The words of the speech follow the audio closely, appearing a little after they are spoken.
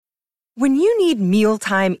When you need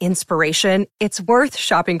mealtime inspiration, it's worth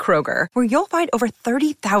shopping Kroger, where you'll find over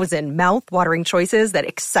 30,000 mouth-watering choices that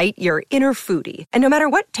excite your inner foodie. And no matter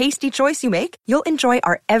what tasty choice you make, you'll enjoy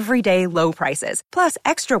our everyday low prices, plus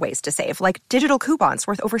extra ways to save, like digital coupons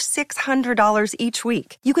worth over $600 each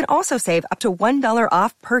week. You can also save up to $1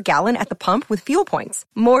 off per gallon at the pump with fuel points.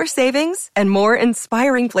 More savings and more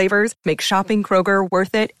inspiring flavors make shopping Kroger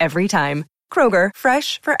worth it every time. Kroger,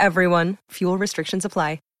 fresh for everyone. Fuel restrictions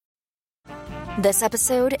apply. This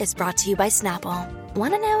episode is brought to you by Snapple.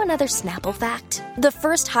 Want to know another Snapple fact? The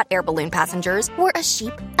first hot air balloon passengers were a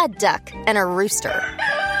sheep, a duck, and a rooster.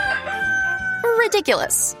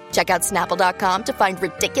 Ridiculous. Check out Snapple.com to find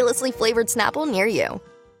ridiculously flavored Snapple near you.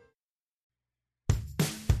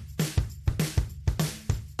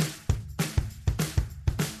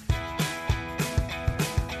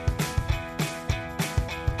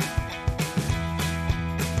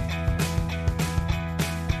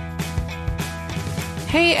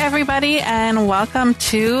 Hey, everybody, and welcome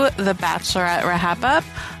to the Bachelorette Wrap-Up.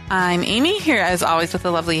 I'm Amy, here as always with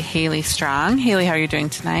the lovely Haley Strong. Haley, how are you doing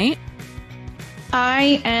tonight?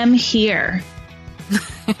 I am here.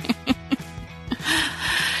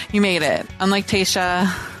 You made it. Unlike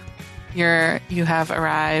Tayshia, you have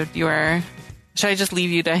arrived. Should I just leave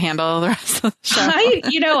you to handle the rest of the show?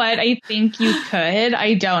 You know what? I think you could.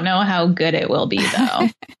 I don't know how good it will be, though.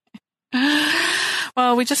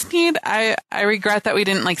 Well, we just need, I regret that we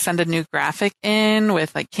didn't send a new graphic in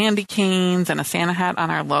with candy canes and a Santa hat on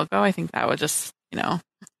our logo. I think that would just,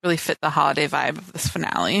 really fit the holiday vibe of this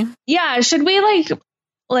finale. Yeah. Should we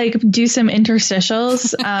do some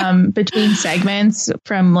interstitials between segments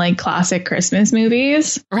from classic Christmas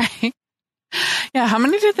movies? Right. Yeah. How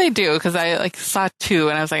many did they do? Because I saw 2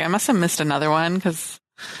 and I was I must have missed another one because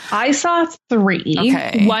I saw 3.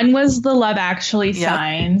 Okay. One was the Love Actually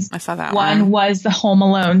signs. I saw that one. One was the Home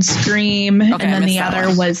Alone scream. Okay, and then the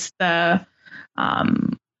other was the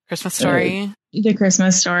Christmas Story. The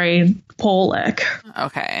Christmas Story Pollock.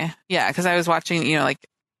 Okay. Yeah, because I was watching,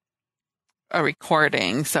 a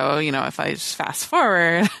recording. So, if I just fast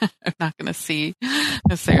forward, I'm not going to see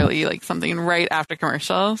necessarily something right after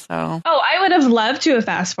commercial. So, oh, I would have loved to have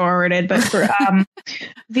fast forwarded, but for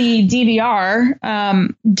the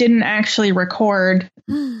DVR didn't actually record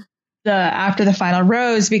the after the final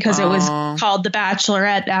rose because it was called The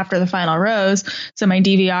Bachelorette After the Final Rose. So my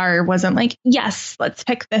DVR wasn't yes, let's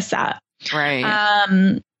pick this up.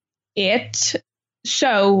 Right.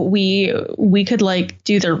 So we could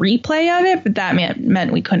do the replay of it, but that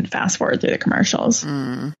meant we couldn't fast forward through the commercials.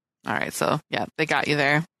 All right. So yeah, they got you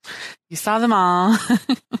there. You saw them all.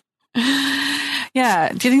 Yeah.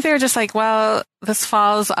 Do you think they were just well, this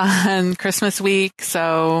falls on Christmas week,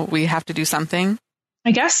 so we have to do something?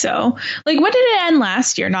 I guess so. When did it end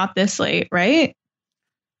last year? Not this late, right?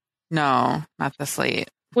 No, not this late.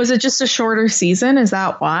 Was it just a shorter season? Is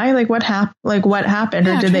that why? What happened?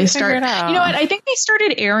 Yeah, or did they start? You know what? I think they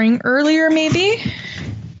started airing earlier, maybe.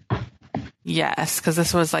 Yes, because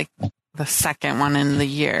this was the second one in the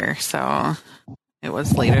year, so it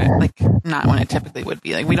was later. Not when it typically would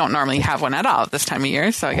be. We don't normally have one at all at this time of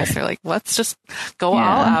year, so I guess they're let's just go all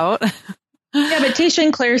out. Yeah, but Tayshia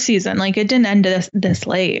and Claire's season, it didn't end this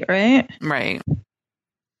late, right? Right.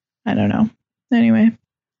 I don't know. Anyway.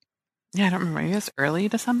 Yeah, I don't remember. Maybe it was early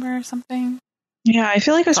December or something. Yeah, I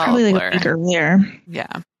feel it was probably a week earlier.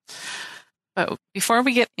 Yeah. But before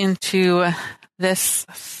we get into this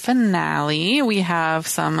finale, we have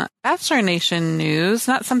some Bachelor Nation news.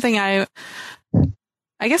 Not something I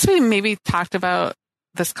guess we maybe talked about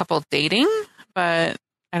this couple dating, but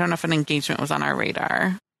I don't know if an engagement was on our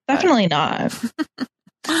radar. Definitely not.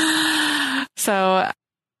 So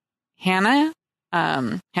Hannah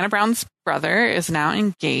Brown's brother is now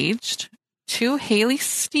engaged to Haley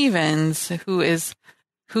Stevens,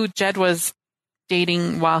 who Jed was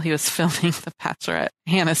dating while he was filming the Bachelorette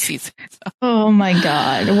Hannah season. So. Oh my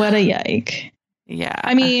God. What a yike. Yeah.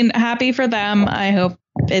 I mean, happy for them. I hope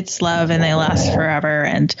it's love and they last forever.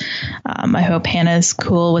 And I hope Hannah's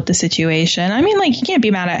cool with the situation. I mean, you can't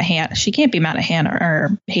be mad at Hannah. She can't be mad at Hannah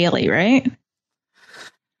or Haley, right?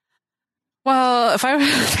 Well, if I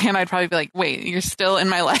was Hannah, I'd probably be wait, you're still in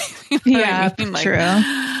my life. You know yeah, what I mean? True.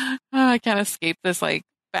 I can't escape this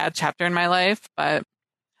bad chapter in my life. But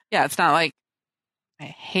yeah, it's not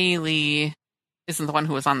Haley isn't the one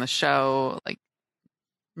who was on the show,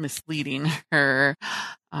 misleading her,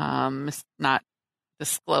 not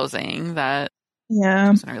disclosing that she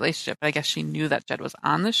was in a relationship. But I guess she knew that Jed was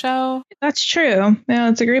on the show. That's true. Yeah,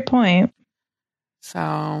 that's a great point. So,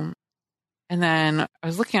 and then I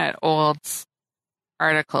was looking at old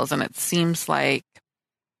articles, and it seems like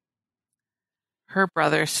her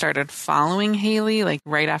brother started following Haley like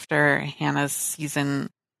right after Hannah's season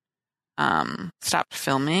stopped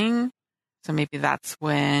filming. So maybe that's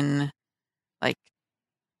when like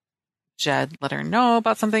Jed let her know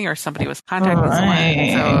about something, or somebody was contacting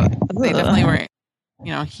someone. So they definitely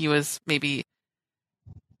weren't, he was maybe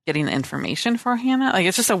getting the information for Hannah. Like,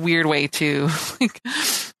 it's just a weird way to like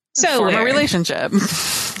form a relationship.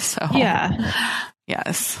 So yeah.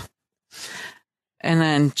 Yes. And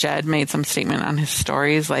then Jed made some statement on his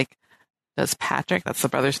stories like, does Patrick, that's the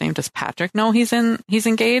brother's name, does Patrick know he's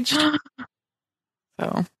engaged?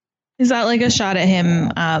 So is that like a shot at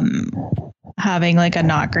him having like a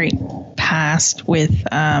not great past with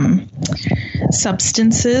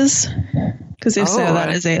substances? Because if so,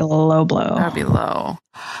 that is a low blow. That would be low.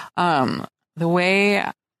 The way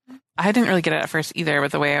I didn't really get it at first either,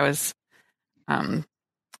 but the way I was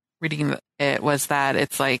reading it was that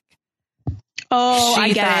it's like,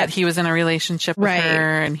 she thought he was in a relationship with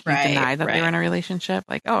her, and he denied that they were in a relationship.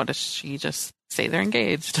 Like, oh, does she just say they're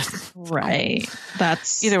engaged? Right.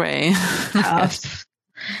 That's either way. Tough.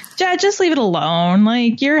 Jed, just leave it alone.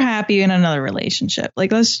 Like, you're happy in another relationship.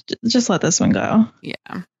 Like, let's just let this one go.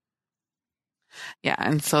 Yeah. Yeah.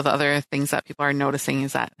 And so the other things that people are noticing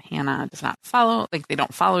is that Hannah does not follow, like they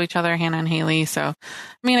don't follow each other, Hannah and Haley. So, I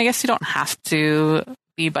mean, I guess you don't have to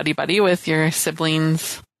be buddy-buddy with your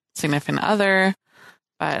siblings' significant other.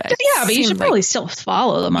 But but you should probably still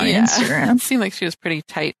follow them on Instagram. It seemed like she was pretty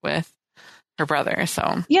tight with her brother.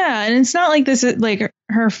 So yeah, and it's not like this is like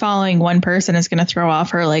her following one person is going to throw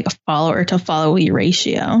off her like follower to followee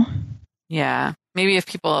ratio. Yeah, maybe if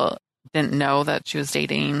people didn't know that she was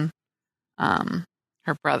dating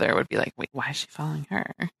her brother, would be like, wait, why is she following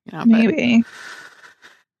her? Maybe.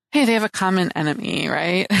 Hey, they have a common enemy,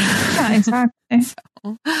 right? Yeah, exactly.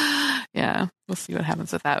 So, yeah, we'll see what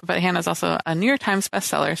happens with that. But Hannah's also a New York Times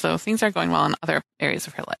bestseller, so things are going well in other areas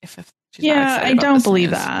of her life. If she's not I don't believe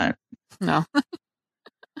that. No.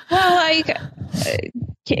 Well, like,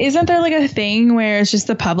 isn't there like a thing where it's just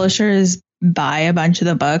the publishers buy a bunch of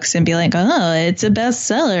the books and be like, oh, it's a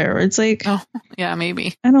bestseller? Or it's like, oh, yeah,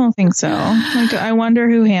 maybe. I don't think so. Like, I wonder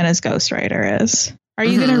who Hannah's ghostwriter is. Are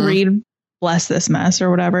you going to read Bless This Mess or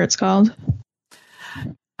whatever it's called?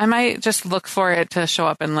 I might just look for it to show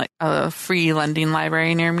up in like a free lending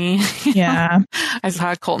library near me. Yeah. I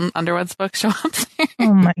saw Colton Underwood's book show up there.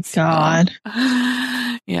 Oh my God.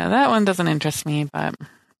 Yeah, that one doesn't interest me, but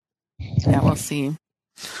yeah, we'll see.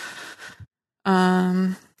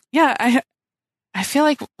 Yeah, I feel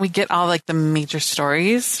like we get all like the major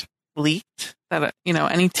stories leaked that,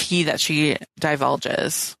 any tea that she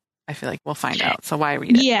divulges, I feel like we'll find out. So why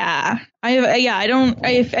read it? Yeah.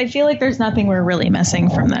 I feel like there's nothing we're really missing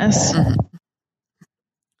from this. Mm-hmm.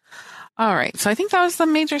 All right. So I think that was the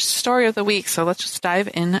major story of the week. So let's just dive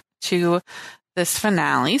into this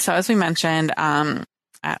finale. So as we mentioned,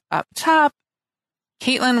 up top,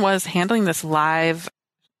 Caitlin was handling this live,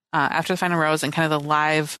 after the final rose, and kind of the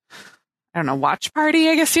live, I don't know, watch party,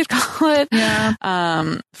 I guess you'd call it. Yeah.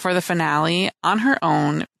 For the finale on her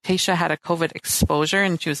own. Tayshia had a COVID exposure,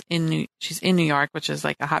 and she's in New York, which is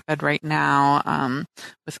like a hotbed right now,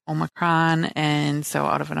 with Omicron. And so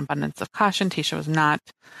out of an abundance of caution, Tayshia was not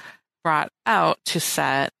brought out to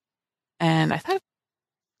set. And I thought,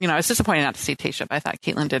 I was disappointed not to see Tayshia, but I thought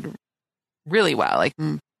Caitlin did really well, like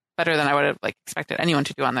better than I would have like expected anyone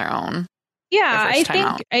to do on their own. Yeah,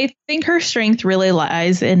 I think her strength really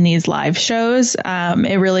lies in these live shows.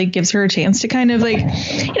 It really gives her a chance to kind of like,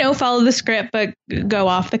 follow the script, but go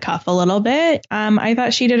off the cuff a little bit. I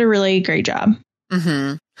thought she did a really great job.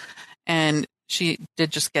 Mm-hmm. And she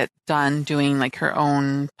did just get done doing like her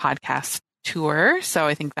own podcast tour. So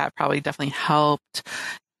I think that probably definitely helped,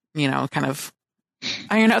 kind of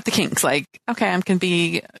iron out the kinks. Like, okay, I can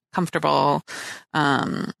be comfortable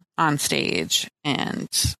on stage.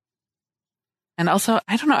 And also,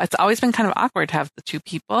 I don't know, it's always been kind of awkward to have the two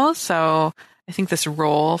people. So I think this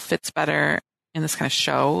role fits better in this kind of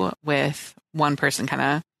show with one person kind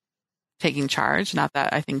of taking charge. Not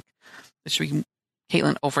that I think it should be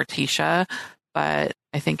Caitlin over Tayshia, but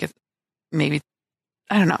I think it's maybe,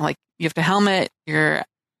 I don't know, like you have to helmet, you're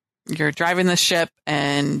driving the ship,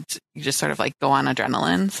 and you just sort of like go on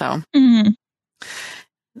adrenaline. So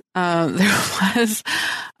there was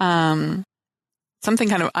something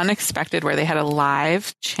kind of unexpected where they had a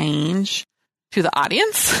live change to the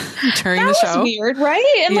audience during the show. That was weird,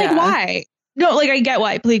 right? And like, why? No, like I get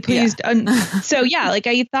why. Please. Yeah. So yeah, like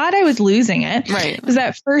I thought I was losing it. Right. Because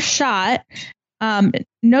that first shot,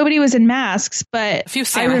 nobody was in masks, but a few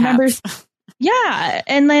I remember. Hats. Yeah,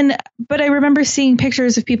 but I remember seeing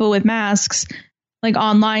pictures of people with masks like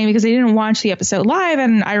online because they didn't watch the episode live.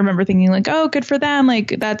 And I remember thinking like, oh, good for them.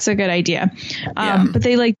 Like, that's a good idea. But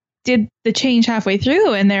they like did the change halfway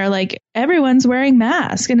through and they're like, everyone's wearing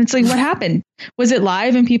masks. And it's like, what happened? Was it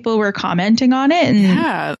live and people were commenting on it? And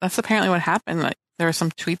yeah, that's apparently what happened. Like, there were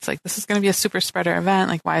some tweets like, this is going to be a super spreader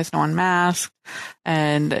event. Like, why is no one masked?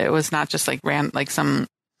 And it was not just like some,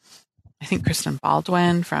 I think Kristen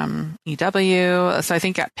Baldwin from EW. So I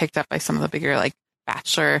think got picked up by some of the bigger like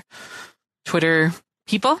Bachelor Twitter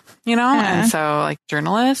people, you know, and so like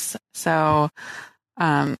journalists. So,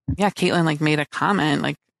 Caitlin like made a comment,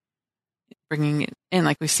 like bringing it in,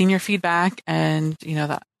 like, we've seen your feedback and, you know,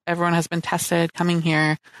 that everyone has been tested coming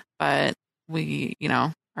here, but we, you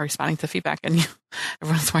know, are responding to feedback and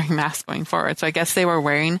everyone's wearing masks going forward. So I guess they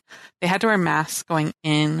had to wear masks going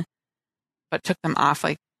in, but took them off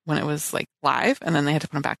like when it was like live and then they had to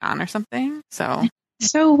put them back on or something.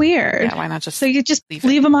 So weird. Yeah, why not just you just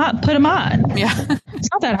leave them on, put them on. Yeah. It's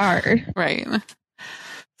not that hard. Right.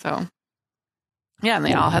 So yeah, and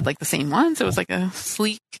they all had like the same ones. It was like a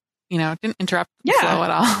sleek, you know, didn't interrupt the flow at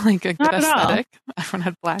all. Like a good aesthetic. Everyone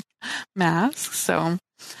had black masks. So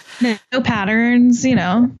no patterns, you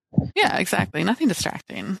know. Yeah, exactly. Nothing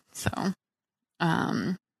distracting. So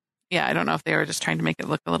I don't know if they were just trying to make it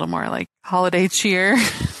look a little more like holiday cheer.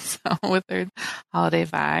 With their holiday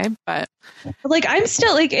vibe, but like I'm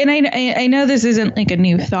still like, and I know this isn't like a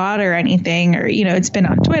new thought or anything, or you know, it's been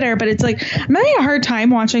on Twitter, but it's like I'm having a hard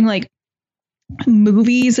time watching like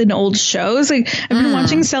movies and old shows. Like I've been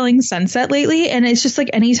watching Selling Sunset lately, and it's just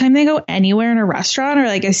like anytime they go anywhere in a restaurant or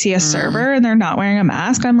like I see a server and they're not wearing a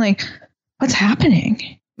mask, I'm like, what's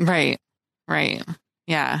happening? Right.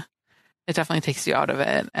 Yeah, it definitely takes you out of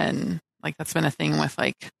it, and like that's been a thing with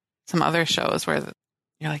like some other shows where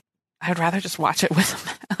you're like, I'd rather just watch it with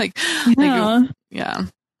them. I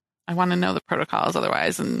want to know the protocols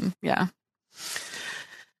otherwise. And yeah.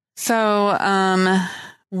 So,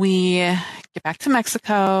 we get back to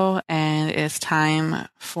Mexico and it's time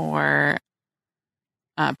for,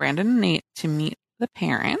 Brandon and Nate to meet the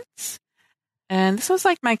parents. And this was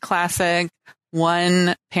like my classic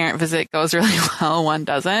one parent visit goes really well, one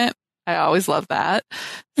doesn't. I always love that.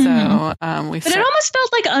 So, but it almost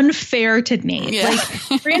felt like unfair to Nate. Yeah.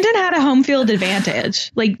 Like Brandon had a home field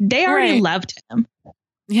advantage. Like they already loved him.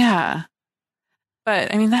 Yeah.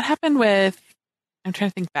 But I mean, that happened with, I'm trying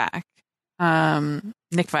to think back.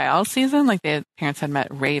 Nick Viall's season, like their parents had met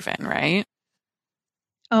Raven, right?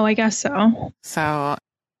 Oh, I guess so. So,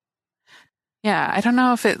 yeah, I don't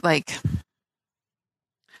know if it like,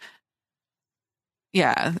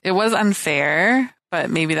 yeah, it was unfair. But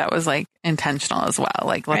maybe that was like intentional as well.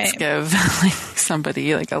 Like, let's give like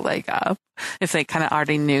somebody like a leg up if they kind of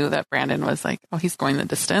already knew that Brandon was like, oh, he's going the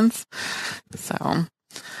distance. So,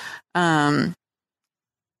 but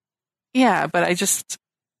I just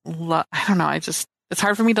I don't know. It's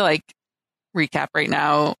hard for me to like recap right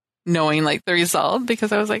now knowing like the result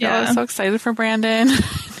because I was like, oh, I was so excited for Brandon.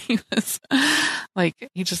 He was like,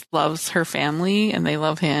 he just loves her family and they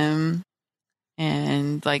love him.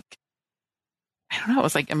 And like, I don't know. It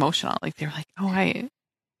was like emotional. Like they were like, "Oh, I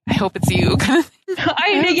hope it's you." Kind of thing. I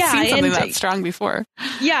haven't seen something that strong before.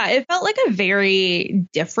 Yeah, it felt like a very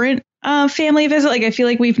different family visit. Like I feel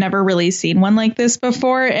like we've never really seen one like this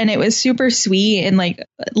before, and it was super sweet and like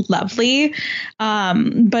lovely.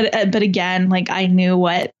 But again, like I knew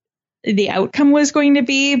what the outcome was going to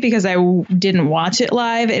be because I didn't watch it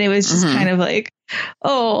live, and it was just kind of like,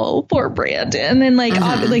 oh, poor Brandon. And like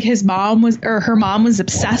like his mom her mom was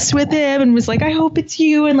obsessed with him and was like, I hope it's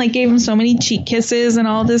you, and like gave him so many cheek kisses and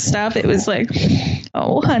all this stuff. It was like,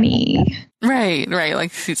 oh honey. Right.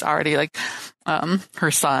 Like she's already like her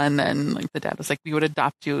son, and like the dad was like, we would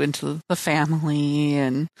adopt you into the family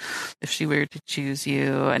and if she were to choose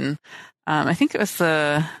you. And I think it was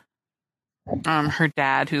her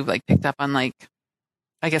dad who like picked up on like,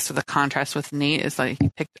 I guess the contrast with Nate is like he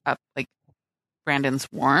picked up like Brandon's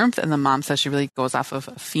warmth, and the mom says she really goes off of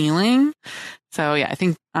a feeling. So yeah, I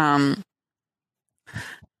think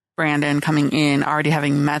Brandon coming in, already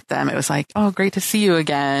having met them, it was like, oh, great to see you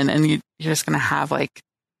again. And you're just going to have like,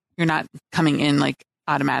 you're not coming in like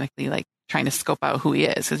automatically like trying to scope out who he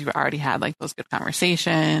is because you've already had like those good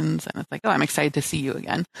conversations. And it's like, oh, I'm excited to see you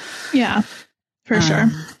again. Yeah, for sure.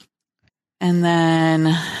 And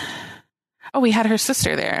then, we had her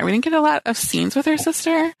sister there. We didn't get a lot of scenes with her sister.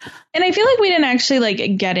 And I feel like we didn't actually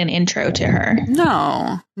like get an intro to her.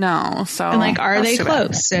 No. So, and like, are they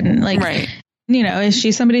close? And like, you know, is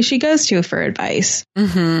she somebody she goes to for advice?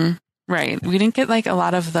 Right. We didn't get like a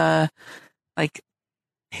lot of the like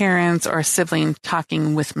parents or sibling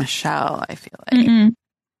talking with Michelle, I feel like.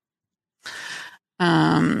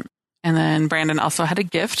 And then Brandon also had a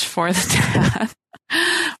gift for the dad.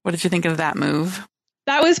 What did you think of that move?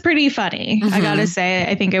 That was pretty funny. I gotta say,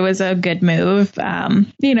 I think it was a good move.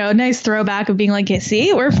 Nice throwback of being like, hey,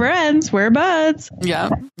 see, we're friends, we're buds. Yeah.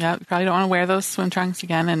 You probably don't want to wear those swim trunks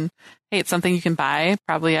again. And hey, it's something you can buy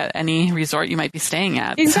probably at any resort you might be staying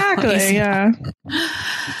at. Exactly. So yeah.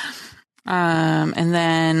 And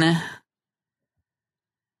then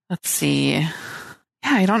let's see. Yeah,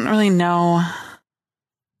 I don't really know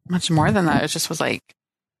much more than that. It just was like,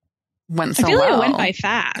 went so I feel well. like it went by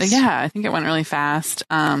fast. Yeah, I think it went really fast.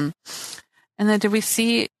 And then did we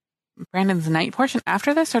see Brandon's night portion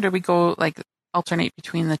after this, or did we go like alternate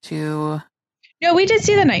between the two? No, we did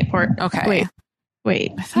see the night portion. Okay.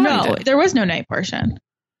 Wait. No, there was no night portion.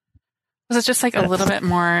 Was it just like a little bit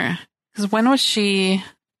more? Because when was she?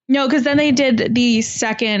 No, because then they did the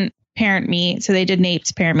second parent meet. So they did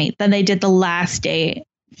Nate's parent meet. Then they did the last date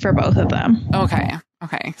for both of them. Okay.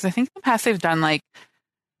 Because I think in the past they've done like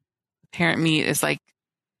parent meet is like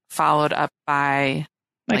followed up by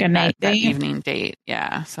like a night that date. evening date.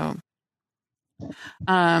 Yeah. So,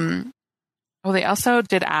 they also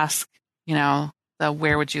did ask,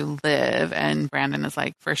 where would you live? And Brandon is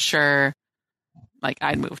like, for sure, like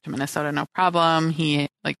I'd move to Minnesota, no problem. He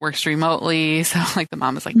like works remotely. So like the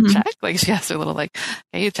mom is like, check, like she has her little like,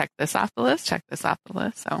 hey, you check this off the list, check this off the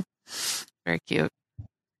list. So very cute.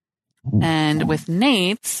 And with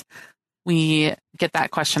Nate's, we get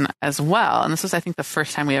that question as well. And this was, I think, the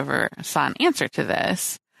first time we ever saw an answer to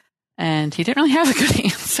this. And he didn't really have a good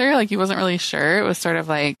answer. Like, he wasn't really sure. It was sort of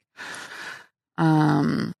like,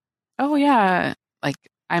 oh, yeah, like,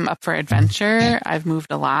 I'm up for adventure. I've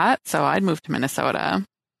moved a lot, so I'd move to Minnesota.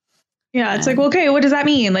 Yeah, it's like, well, okay, what does that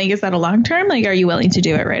mean? Like, is that a long term? Like, are you willing to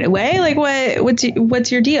do it right away? Like,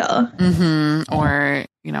 what's your deal? Mm-hmm. Or,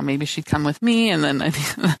 maybe she'd come with me. And then I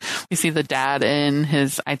think we see the dad in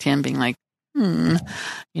his ITM being like,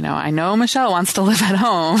 I know Michelle wants to live at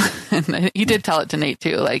home. And he did tell it to Nate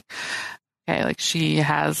too. Like, okay, like she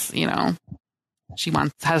has,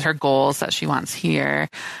 has her goals that she wants here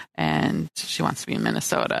and she wants to be in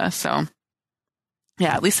Minnesota. So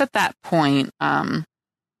yeah, at least at that point,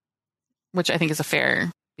 which I think is a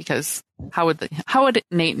fair, because how would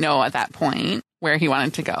Nate know at that point where he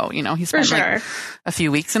wanted to go? He spent like a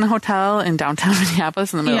few weeks in a hotel in downtown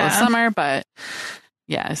Minneapolis in the middle of summer, but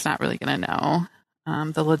yeah, it's not really going to know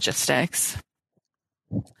the logistics.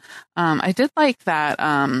 I did like that.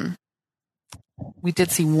 We did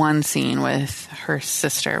see one scene with her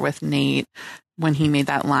sister, with Nate, when he made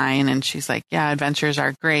that line and she's like, yeah, adventures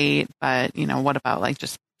are great, but what about like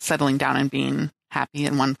just settling down and being happy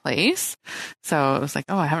in one place? So it was like,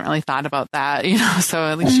 oh, I haven't really thought about that, so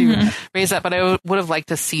at least she raised that. But I would have liked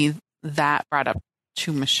to see that brought up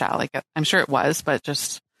to Michelle. Like, I'm sure it was, but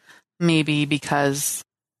just maybe because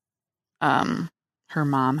her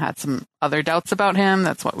mom had some other doubts about him.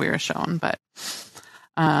 That's what we were shown. But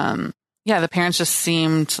the parents just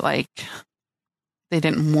seemed like they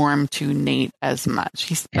didn't warm to Nate as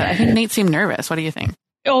much. But I think Nate seemed nervous. What do you think?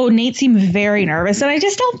 Oh, Nate seemed very nervous. And I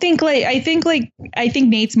just don't think I think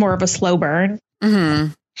Nate's more of a slow burn.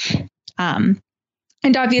 Mm-hmm.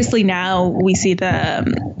 And obviously now we see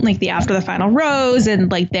the after the final rose and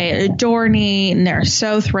like they adore Nate and they're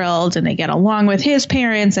so thrilled and they get along with his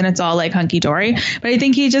parents and it's all like hunky dory. But I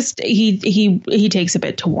think he takes a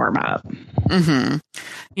bit to warm up. Mm-hmm.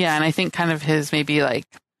 Yeah. And I think kind of his maybe like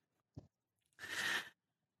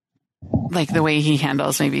the way he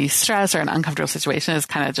handles maybe stress or an uncomfortable situation is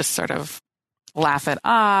kind of just sort of laugh it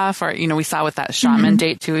off. Or, we saw with that shaman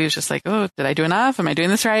date too, he was just like, oh, did I do enough? Am I doing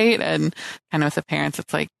this right? And kind of with the parents,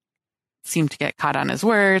 it's like, seemed to get caught on his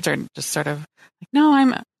words or just sort of like, no,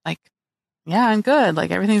 I'm like, yeah, I'm good.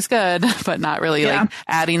 Like everything's good, but not really like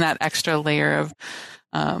adding that extra layer of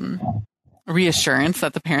reassurance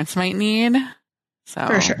that the parents might need. So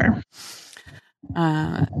for sure.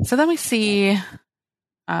 So then we see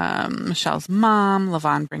Michelle's mom,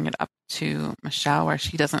 Lavon, bring it up to Michelle where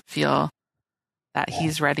she doesn't feel that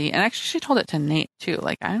he's ready. And actually she told it to Nate too.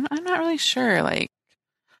 Like, I'm not really sure, like,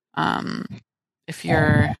 if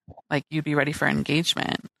you're like, you'd be ready for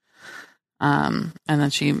engagement. And then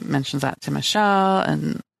she mentions that to Michelle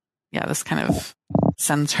and yeah, this kind of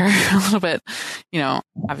sends her a little bit,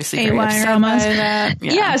 obviously very upset almost by that.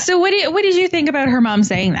 Yeah. So what did you think about her mom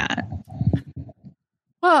saying that?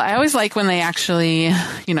 Well, I always like when they actually,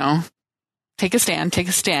 take a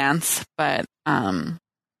stance, but,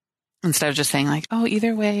 instead of just saying like, oh,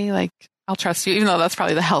 either way, like, I'll trust you, even though that's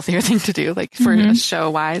probably the healthier thing to do. Like for a show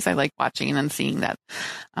wise, I like watching and seeing that,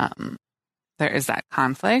 there is that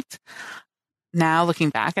conflict. Now looking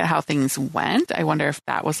back at how things went, I wonder if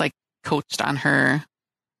that was like coached on her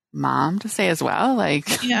mom to say as well.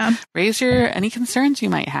 Like, Yeah. raise any concerns you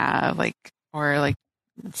might have, like, or like,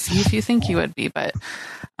 see if you think you would be. But,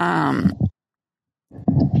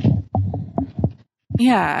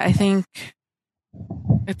 yeah, I think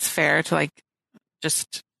it's fair to like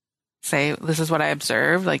just say, this is what I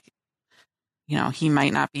observed. Like, he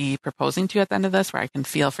might not be proposing to you at the end of this, where I can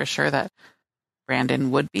feel for sure that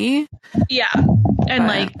Brandon would be. Yeah. And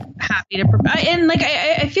like happy to provide. And like,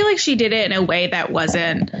 I feel like she did it in a way that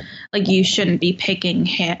wasn't like, you shouldn't be picking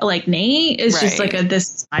like Nate. It's just like,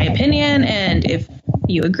 this is my opinion. And if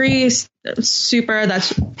you agree, super,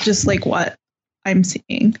 that's just like what I'm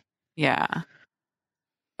seeing. Yeah.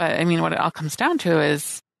 But I mean, what it all comes down to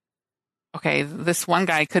is, okay, this one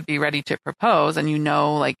guy could be ready to propose, and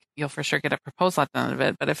like you'll for sure get a proposal at the end of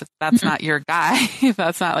it. But if that's not your guy, if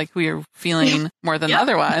that's not like who you're feeling more than the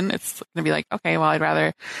other one, it's gonna be like, okay, well, I'd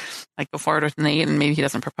rather like go forward with Nate, and maybe he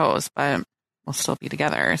doesn't propose, but we'll still be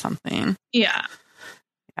together or something. Yeah.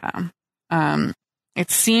 Yeah.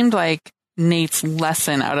 It seemed like Nate's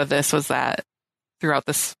lesson out of this was that throughout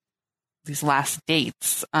these last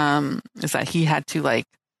dates, is that he had to like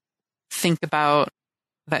think about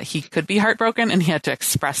that he could be heartbroken, and he had to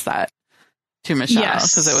express that to Michelle,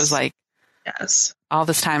 because it was like, all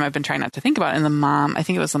this time I've been trying not to think about it. And I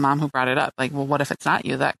think it was the mom who brought it up, like, well, what if it's not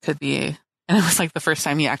you? That could be. And it was like the first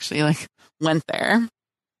time he actually like went there.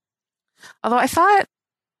 Although I thought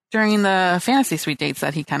during the fantasy suite dates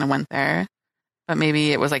that he kind of went there, but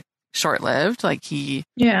maybe it was like short-lived. Like he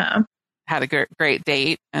had a great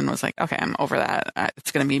date and was like, okay, I'm over that.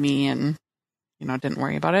 It's going to be me, and didn't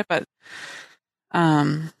worry about it. But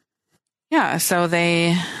so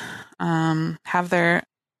they have their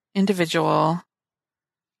individual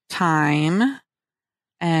time,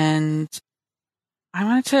 and I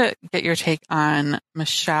wanted to get your take on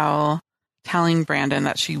Michelle telling Brandon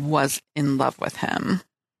that she was in love with him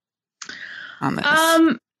on this.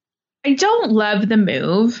 I don't love the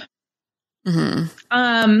move.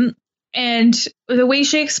 Mm-hmm. And the way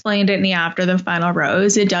she explained it in the after the final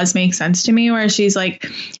rose, it does make sense to me, where she's like,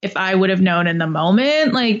 if I would have known in the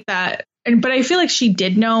moment like that, but I feel like she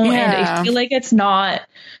did know, and I feel like it's not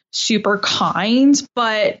super kind,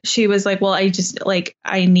 but she was like, well, I just like,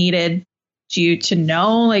 I needed you to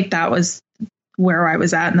know, like that was where I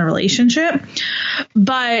was at in the relationship.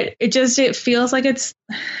 But it feels like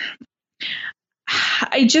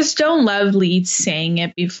I just don't love leads saying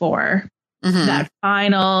it before that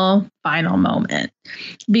final moment,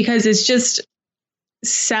 because it's just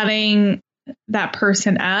setting that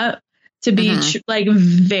person up to be like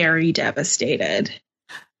very devastated.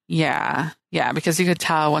 Yeah, because you could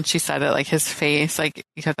tell when she said it, like his face, like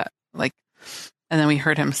because that, like, and then we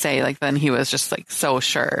heard him say, like, then he was just like so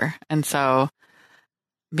sure. And so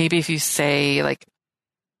maybe if you say like,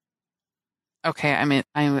 okay,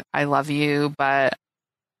 I love you, but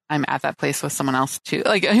I'm at that place with someone else too.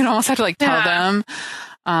 Like, almost have to like tell them.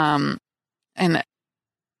 And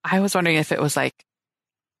I was wondering if it was like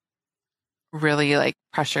really like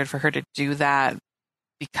pressured for her to do that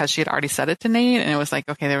because she had already said it to Nate, and it was like,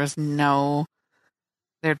 okay, there'd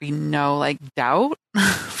be no like doubt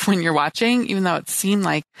when you're watching, even though it seemed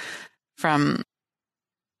like it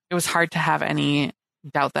was hard to have any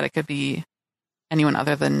doubt that it could be anyone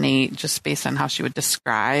other than Nate, just based on how she would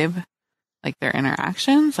describe like their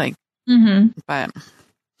interactions, like, but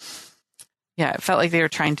yeah, it felt like they were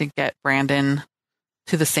trying to get Brandon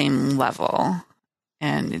to the same level.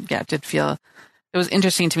 And yeah, it did feel, it was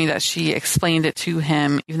interesting to me that she explained it to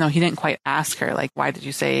him, even though he didn't quite ask her, like, why did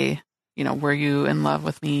you say, were you in love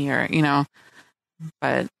with me? Or,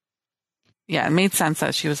 but yeah, it made sense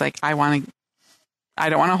that she was like, I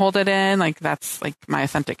don't want to hold it in. Like, that's like my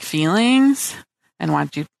authentic feelings, and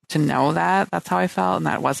want you to know that that's how I felt. And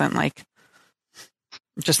that wasn't like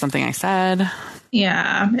just something I said.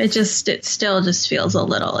 Yeah. It still just feels a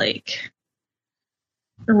little like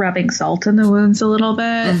rubbing salt in the wounds a little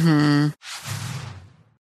bit.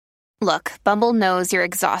 Look, Bumble knows you're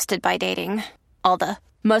exhausted by dating. All the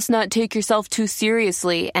must not take yourself too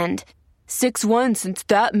seriously and 6'1" since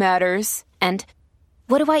that matters. And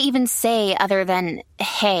what do I even say other than,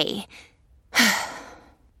 hey?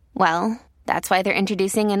 Well, that's why they're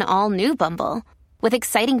introducing an all-new Bumble, with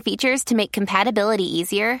exciting features to make compatibility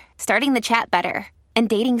easier, starting the chat better, and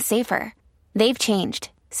dating safer. They've changed,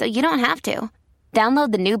 so you don't have to.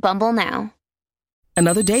 Download the new Bumble now.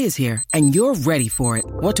 Another day is here, and you're ready for it.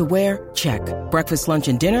 What to wear? Check. Breakfast, lunch,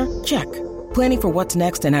 and dinner? Check. Planning for what's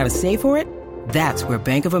next and how to save for it? That's where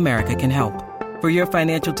Bank of America can help. For your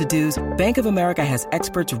financial to-dos, Bank of America has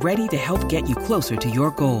experts ready to help get you closer to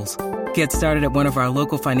your goals. Get started at one of our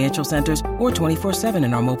local financial centers or 24/7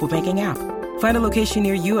 in our mobile banking app. Find a location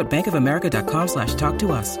near you at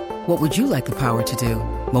bankofamerica.com/talktous. What would you like the power to do?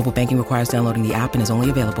 Mobile banking requires downloading the app and is only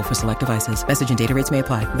available for select devices. Message and data rates may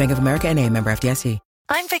apply. Bank of America N.A., member FDIC.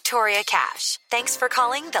 I'm Victoria Cash. Thanks for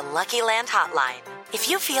calling the Lucky Land Hotline. If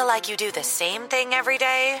you feel like you do the same thing every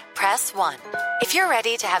day, press 1. If you're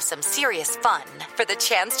ready to have some serious fun for the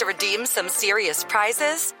chance to redeem some serious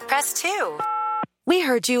prizes, press 2. We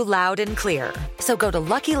heard you loud and clear. So go to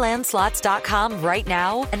LuckyLandSlots.com right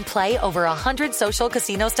now and play over 100 social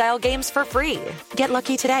casino-style games for free. Get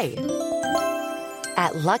lucky today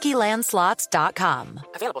at LuckyLandSlots.com.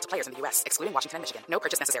 Available to players in the U.S., excluding Washington and Michigan. No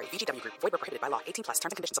purchase necessary. VGW Group. Void where prohibited by law. 18+. Terms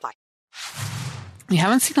and conditions apply. We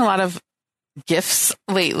haven't seen a lot of gifts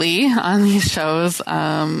lately on these shows,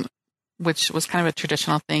 which was kind of a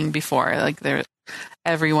traditional thing before. Like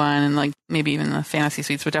everyone, and like maybe even the fantasy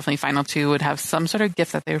suites, but definitely Final Two would have some sort of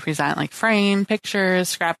gift that they would present, like frame, pictures,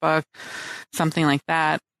 scrapbook, something like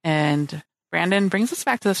that. And Brandon brings us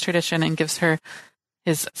back to this tradition and gives her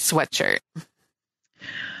his sweatshirt.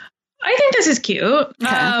 I think this is cute.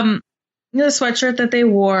 Okay. The sweatshirt that they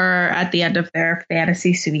wore at the end of their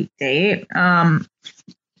fantasy suite date. I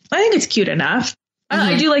think it's cute enough.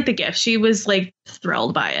 I do like the gift. She was like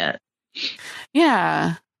thrilled by it.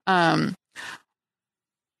 Yeah.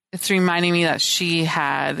 It's reminding me that she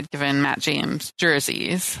had given Matt James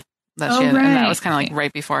jerseys that she had, and that was kind of like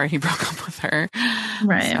right before he broke up with her.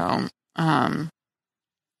 Right. So,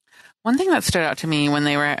 one thing that stood out to me when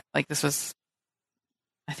they were like, this was,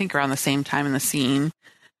 I think, around the same time in the scene,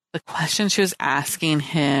 the question she was asking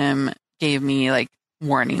him gave me like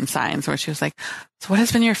warning signs where she was like, so what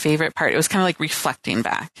has been your favorite part? It was kind of like reflecting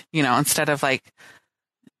back, instead of like,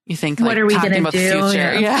 you think like, what are we talking gonna about do? the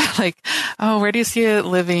future. Yeah. Like, oh, where do you see it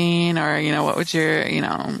living? Or, what would your,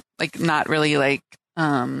 like not really like,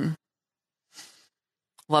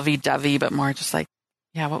 lovey-dovey, but more just like,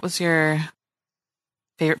 yeah, what was your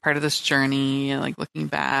favorite part of this journey? Like looking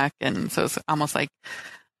back. And so it's almost like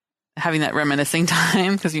having that reminiscing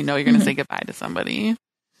time because you're going to say goodbye to somebody.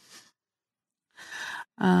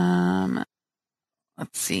 Let's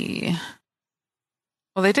see.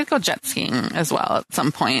 Well, they did go jet skiing as well at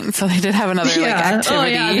some point. So they did have another like activity. Oh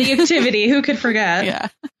yeah, the activity. Who could forget? Yeah.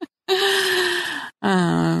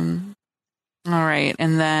 All right.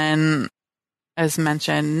 And then as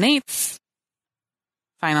mentioned, Nate's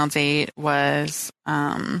final date was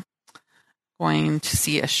going to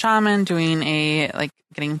see a shaman doing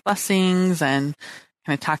getting blessings and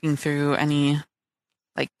kind of talking through any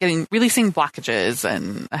releasing blockages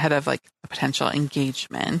and ahead of like a potential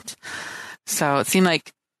engagement. So it seemed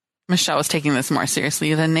like Michelle was taking this more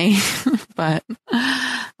seriously than Nate, but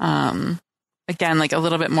again, like a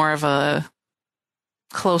little bit more of a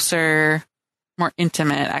closer, more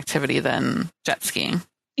intimate activity than jet skiing.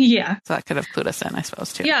 Yeah. So that could have clued us in, I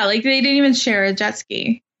suppose, too. Yeah, like they didn't even share a jet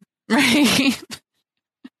ski. Right.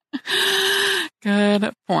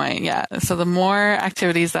 Good point. Yeah. So the more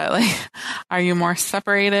activities that are you more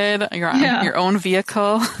separated? You're on your own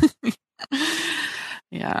vehicle.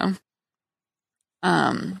 Yeah.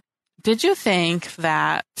 Did you think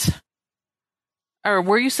that, or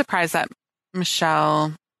were you surprised that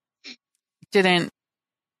Michelle didn't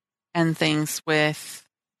end things with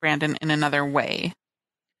Brandon in another way?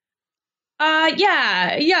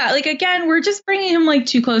 Yeah. Like again, we're just bringing him like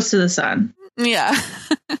too close to the sun. Yeah.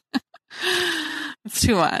 It's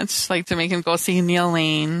too much, like to make him go see Neil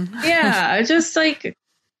Lane. Yeah, just like,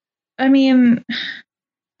 I mean,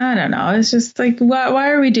 I don't know. It's just like,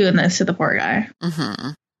 why are we doing this to the poor guy?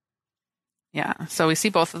 Mm-hmm. Yeah. So we see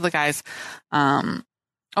both of the guys.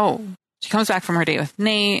 She comes back from her date with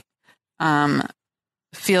Nate.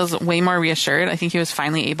 Feels way more reassured. I think he was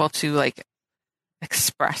finally able to like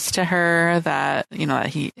express to her that, that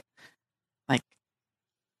he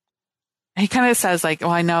kind of says like,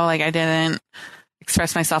 I know like I didn't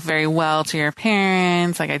express myself very well to your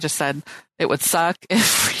parents. Like I just said it would suck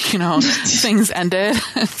if, things ended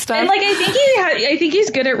and stuff. And like, I think he's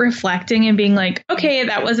good at reflecting and being like, okay,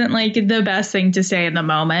 that wasn't like the best thing to say in the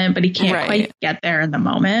moment, but he can't quite get there in the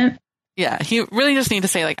moment. Yeah. He really just need to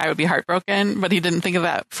say like, I would be heartbroken, but he didn't think of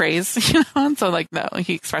that phrase, And so like, no,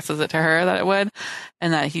 he expresses it to her that it would,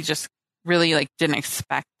 and that he just really like didn't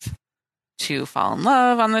expect to fall in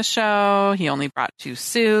love on the show. He only brought 2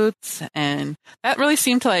 suits, and that really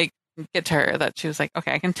seemed to like get to her, that she was like,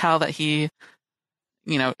 okay, I can tell that he,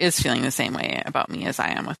 is feeling the same way about me as I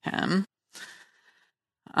am with him.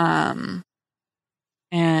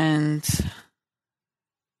 And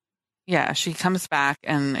yeah, she comes back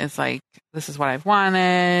and is like, this is what I've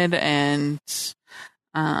wanted. And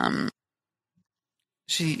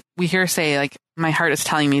we hear her say like, my heart is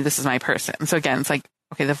telling me this is my person. So again, it's like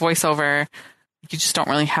okay, the voiceover, you just don't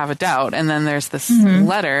really have a doubt. And then there's this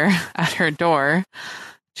letter at her door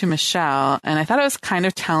to Michelle. And I thought it was kind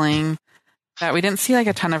of telling that we didn't see like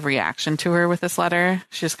a ton of reaction to her with this letter.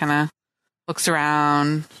 She just kind of looks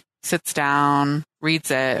around, sits down,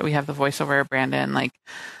 reads it. We have the voiceover, Brandon, like,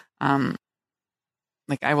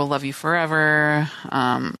 I will love you forever.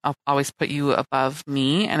 I'll always put you above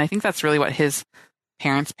me. And I think that's really what his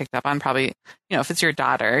parents picked up on. Probably, if it's your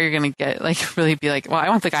daughter, you're going to get like, really be like, well, I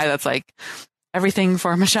want the guy that's like everything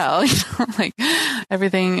for Michelle, like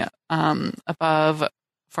everything, above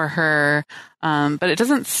for her. But it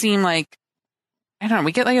doesn't seem like, I don't know,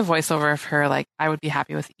 we get like a voiceover of her, like, I would be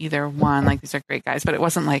happy with either one. Like, these are great guys, but it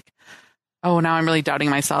wasn't like, oh, now I'm really doubting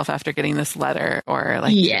myself after getting this letter, or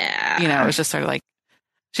like, it was just sort of like,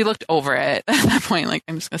 she looked over it at that point. Like,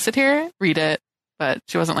 I'm just going to sit here, read it, but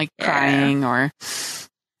she wasn't like crying or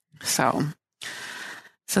so.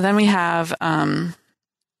 So then we have,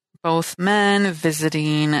 both men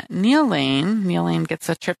visiting Neil Lane. Neil Lane gets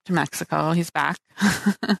a trip to Mexico. He's back.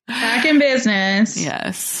 Back in business.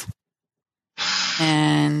 Yes.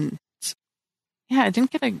 And I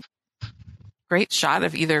didn't get a great shot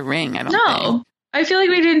of either ring. I don't think. I feel like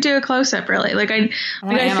we didn't do a close up really. Like I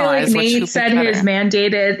feel like Nate said his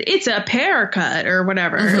mandated, it's a pear cut or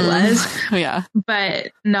whatever it was. Yeah.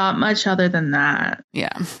 But not much other than that.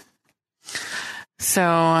 Yeah.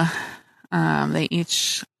 So they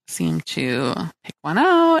each seem to pick one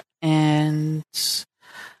out, and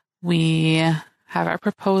we have our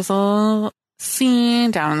proposal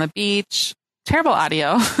scene down on the beach. Terrible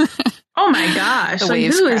audio. Oh my gosh. Like,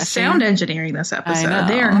 who is sound engineering this episode?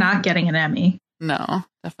 They are not getting an Emmy. No,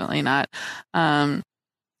 definitely not. I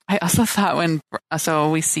also thought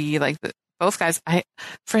so we see like both guys,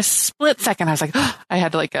 for a split second, I was like, I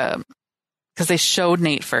had to like, because they showed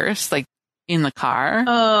Nate first, like in the car.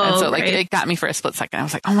 Oh, and so like it got me for a split second. I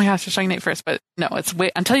was like, oh my gosh, they're showing Nate first. But no, it's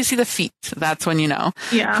wait until you see the feet. That's when you know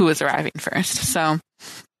who is arriving first. So,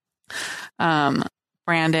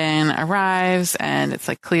 Brandon arrives, and it's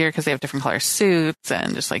like clear because they have different color suits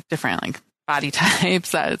and just like different like body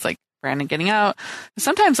types, that it's like Brandon getting out.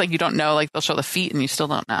 Sometimes like you don't know, like they'll show the feet and you still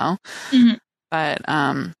don't know. But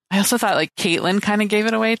I also thought like Caitlin kind of gave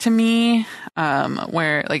it away to me,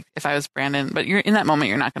 where like if I was Brandon, but you're in that moment,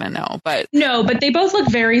 you're not going to know. But no, but they both look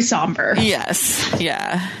very somber. Yes.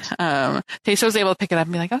 Yeah. Tayshia was able to pick it up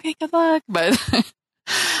and be like, okay, good luck. But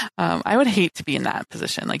I would hate to be in that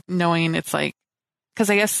position, like knowing it's like, because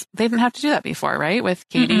I guess they didn't have to do that before, right? With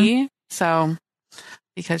Katie. So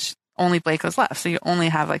because only Blake was left. So you only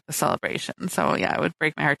have like the celebration. So yeah, it would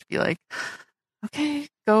break my heart to be like, okay,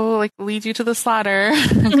 go like lead you to the slaughter.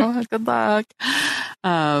 Good luck.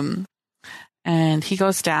 And he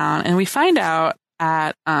goes down, and we find out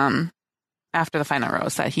at after the final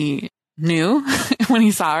rose that he knew when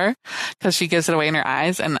he saw her, because she gives it away in her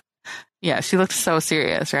eyes. And yeah, she looked so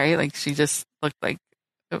serious, right? Like she just looked like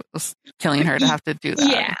it was killing her to have to do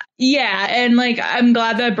that. Yeah. And like, I'm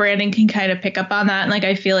glad that Brandon can kind of pick up on that. And like,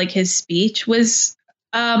 I feel like his speech was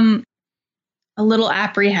a little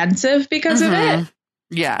apprehensive because of it.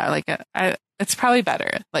 Yeah. Like it's probably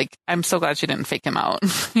better. Like, I'm so glad she didn't fake him out.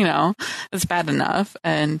 It's bad enough.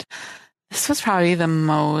 And this was probably the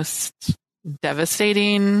most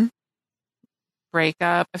devastating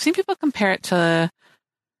breakup. I've seen people compare it to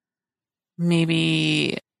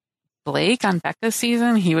maybe Blake on Becca's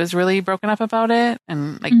season. He was really broken up about it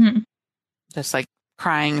and like just like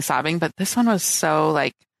crying, sobbing. But this one was so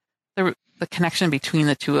like the connection between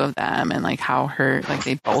the two of them, and like how hurt like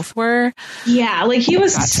they both were. Yeah, like he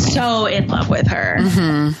was so in love with her.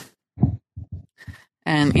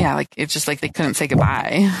 And yeah, like it's just like they couldn't say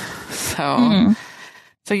goodbye. So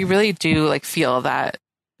so you really do like feel that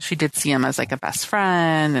she did see him as like a best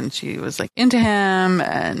friend, and she was like into him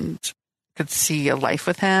and could see a life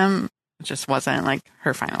with him. It just wasn't like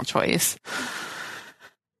her final choice.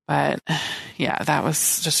 But yeah, that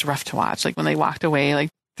was just rough to watch. Like when they walked away, like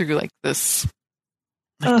through like this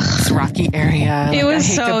rocky area. It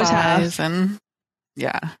was so tough. And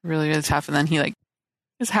yeah, really, really tough. And then he like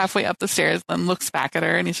is halfway up the stairs, then looks back at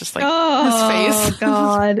her, and he's just like, his face. Oh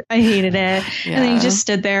God, I hated it. Yeah. And then he just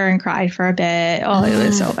stood there and cried for a bit. Oh, it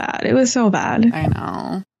was so bad. It was so bad. I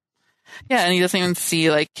know. Yeah, and he doesn't even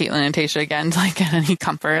see like Caitlin and Tayshia again to like get any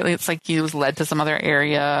comfort. It's like he was led to some other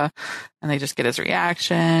area, and they just get his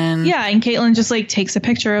reaction. Yeah, and Caitlin just like takes a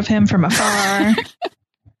picture of him from afar.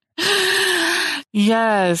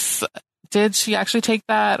 Yes. Did she actually take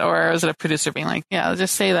that, or was it a producer being like, "Yeah,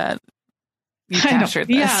 just say that you captured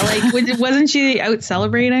this"? Yeah, like wasn't she out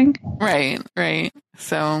celebrating? Right.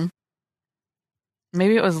 So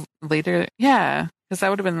maybe it was later. Yeah. because that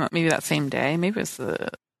would have been maybe that same day. Maybe it was the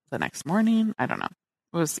next morning. I don't know.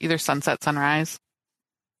 It was either sunset, sunrise.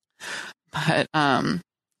 But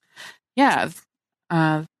yeah,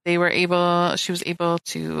 she was able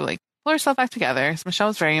to like pull herself back together. So Michelle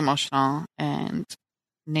was very emotional, and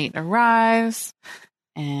Nate arrives,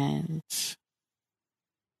 and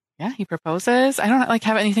yeah, he proposes. I don't like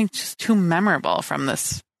have anything just too memorable from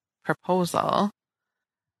this proposal,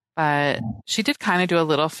 but she did kind of do a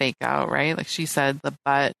little fake out, right? Like she said the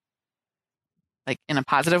but like in a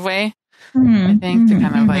positive way. I think to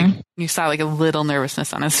kind of like, you saw like a little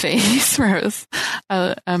nervousness on his face for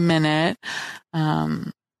a minute.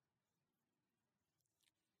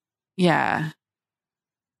 Yeah.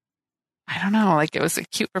 I don't know. Like it was a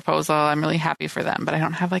cute proposal. I'm really happy for them, but I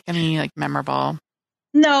don't have like any like memorable.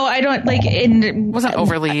 No, I don't like it wasn't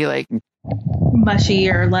overly like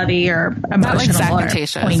mushy or lovey or emotional. Not like Zach and or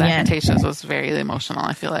Tasha. poignant. Zach and Tasha's was very emotional,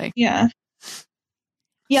 I feel like. Yeah.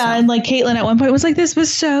 Yeah, So. and like Caitlin at one point was like, "This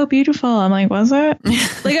was so beautiful." I'm like, "Was it?"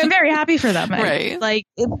 Like, I'm very happy for them. Right.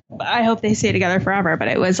 I hope they stay together forever. But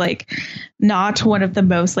it was like not one of the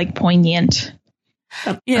most like poignant.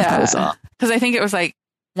 Yeah, because I think it was like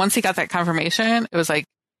once he got that confirmation, it was like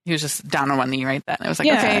he was just down on one knee right then. It was like,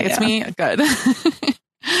 okay, it's me, good.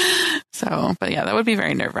 So, but yeah, that would be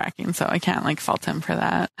very nerve wracking. So I can't like fault him for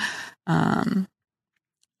that. And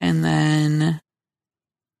then.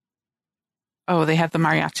 Oh, they had the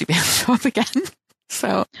mariachi band show up again.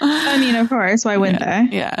 So, I mean, of course, why wouldn't they?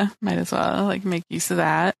 Yeah, might as well like make use of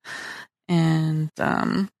that. And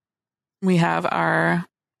we have our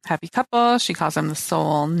happy couple. She calls him the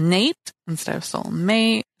soul Nate instead of soul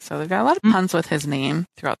mate. So they've got a lot of puns with his name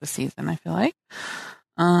throughout the season, I feel like.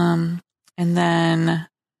 And then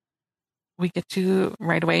we get to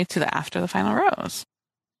right away to the after the final rose.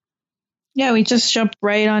 Yeah, we just jumped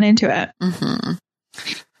right on into it. Mm-hmm.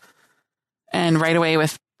 And right away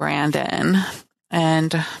with Brandon.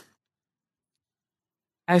 And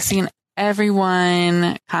I've seen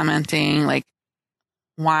everyone commenting, like,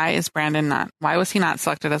 why was he not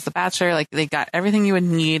selected as the Bachelor? Like, they got everything you would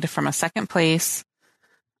need from a second place,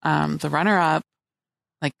 the runner-up,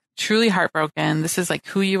 like, truly heartbroken. This is, like,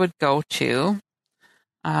 who you would go to.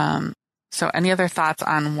 So any other thoughts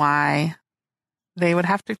on why they would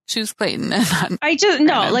have to choose Clayton? I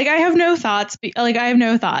have no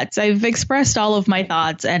thoughts. I've expressed all of my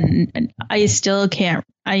thoughts, and I still can't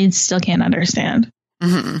understand.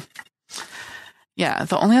 Mm-hmm. Yeah.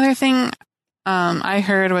 The only other thing I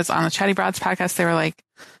heard was on the Chatty Broads podcast. They were like,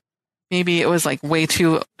 maybe it was like way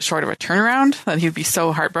too short of a turnaround that he'd be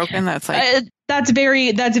so heartbroken. That's like, that's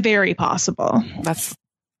very possible.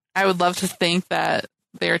 I would love to think that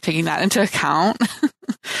they're taking that into account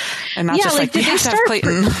and not just like, we have to have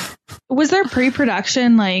Clayton. Was there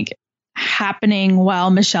pre-production like happening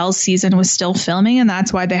while Michelle's season was still filming, and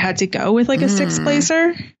that's why they had to go with like a sixth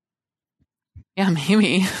placer? Yeah,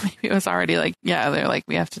 maybe it was already like, yeah, they're like,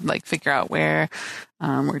 we have to like figure out where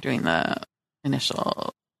we're doing the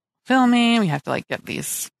initial filming. We have to like get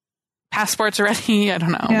these passports ready. I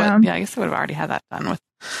don't know. Yeah. But yeah, I guess they would have already had that done with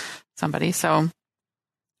somebody. So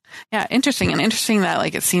yeah, interesting that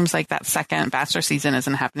like it seems like that second Bachelor season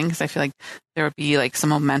isn't happening, because I feel like there would be like some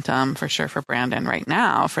momentum for sure for Brandon right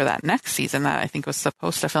now for that next season that I think was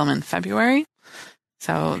supposed to film in February.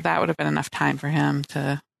 So that would have been enough time for him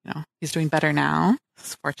to, he's doing better now,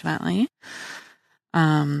 fortunately.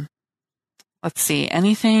 Let's see,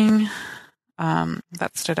 anything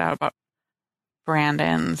that stood out about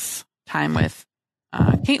Brandon's time with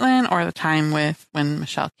Caitlin or the time with when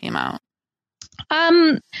Michelle came out?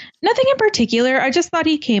 Nothing in particular. I just thought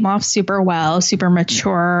he came off super well, super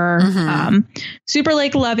mature, super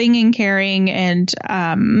like loving and caring. And,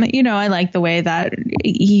 I like the way that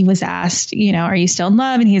he was asked, are you still in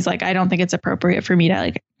love? And he's like, I don't think it's appropriate for me to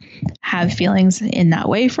like have feelings in that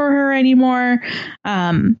way for her anymore.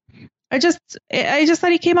 I just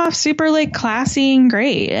thought he came off super like classy and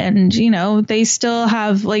great. And, they still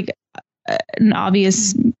have like an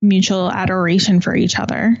obvious mutual adoration for each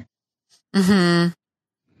other. Mm-hmm.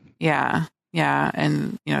 Yeah.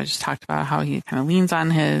 And, just talked about how he kind of leans on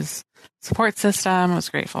his support system, was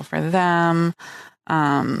grateful for them.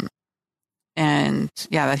 And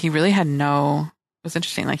yeah, that he really had it was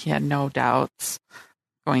interesting. Like he had no doubts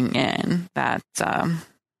going in that,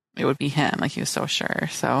 it would be him. Like he was so sure.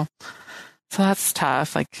 So that's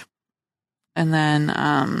tough. Like, and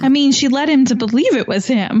then, she led him to believe it was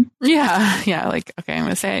him. Yeah. Like, okay, I'm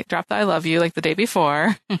going to drop the I love you like the day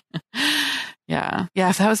before. Yeah.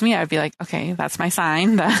 If that was me, I'd be like, okay, that's my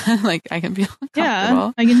sign that like I can feel comfortable.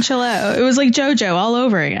 Yeah, I can chill out. It was like JoJo all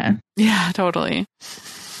over again. Yeah, totally.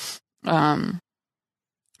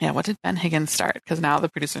 yeah, what did Ben Higgins start? Because now the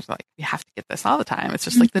producers are like, we have to get this all the time. It's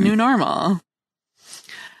just like the new normal.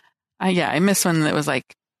 I miss when it was like,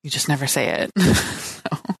 you just never say it.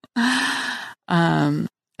 And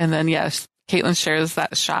then, yes, Caitlin shares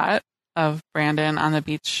that shot of Brandon on the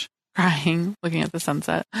beach crying, looking at the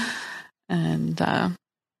sunset. And, that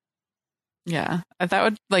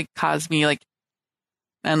would like cause me like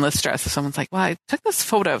endless stress if someone's like, well, I took this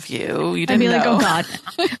photo of you. You didn't know. I'd be like, oh God.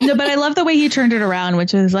 No, but I love the way he turned it around,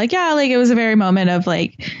 which was like, yeah, like it was a very moment of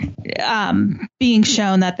like being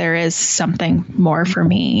shown that there is something more for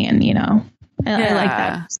me. And, I like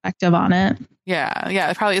that perspective on it. Yeah.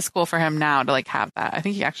 Yeah. It probably is cool for him now to like have that. I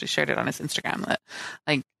think he actually shared it on his Instagram that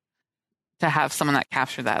like to have someone that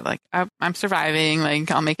captured that, like I'm surviving,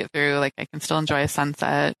 like I'll make it through. Like I can still enjoy a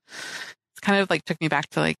sunset. It's kind of like took me back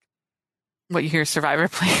to like what you hear Survivor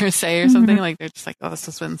players say or something. Like they're just like, oh, this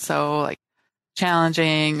has been so like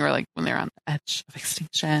challenging, or like when they're on the edge of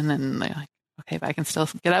extinction and they're like, okay, but I can still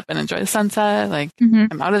get up and enjoy the sunset. Like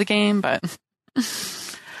I'm out of the game, but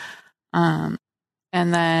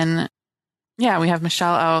and then we have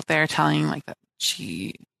Michelle out there telling like that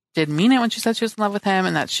she did mean it when she said she was in love with him,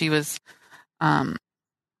 and that she was it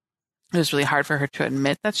was really hard for her to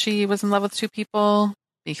admit that she was in love with two people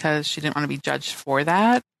because she didn't want to be judged for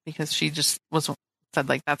that, because she just said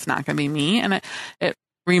like, that's not going to be me. And it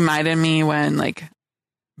reminded me when like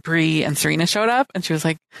Bree and Serena showed up and she was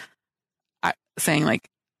like saying like,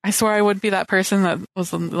 I swore I would be that person that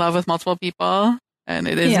was in love with multiple people, and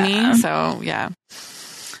it is me. So yeah.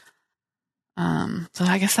 So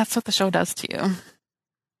I guess that's what the show does to you.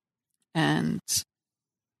 And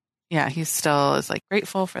yeah, he still is like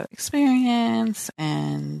grateful for the experience,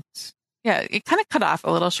 and yeah, it kind of cut off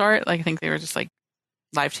a little short. Like I think they were just like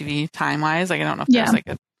live TV time wise. Like I don't know if there's like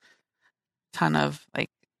a ton of like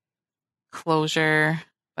closure,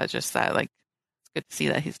 but just that like it's good to see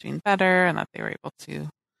that he's doing better and that they were able to,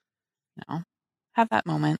 have that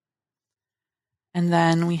moment. And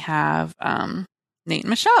then we have Nate and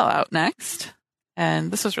Michelle out next,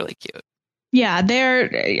 and this was really cute. Yeah, they're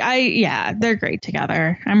great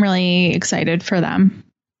together. I'm really excited for them.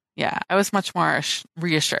 Yeah, I was much more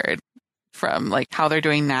reassured from like how they're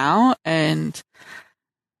doing now, and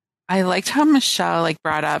I liked how Michelle like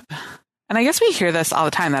brought up, and I guess we hear this all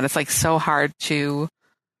the time, that it's like so hard to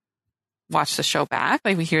watch the show back.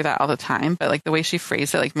 Like we hear that all the time, but like the way she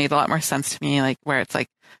phrased it like made a lot more sense to me. Like where it's like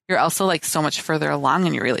you're also like so much further along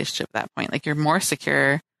in your relationship at that point. Like you're more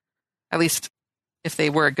secure, at least if they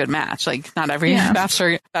were a good match. Like not every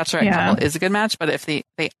bachelorette couple is a good match, but if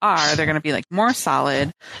they are, they're going to be like more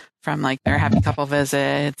solid from like their happy couple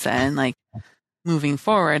visits and like moving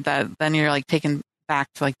forward, that then you're like taken back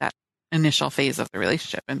to like that initial phase of the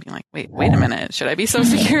relationship and being like, wait a minute, should I be so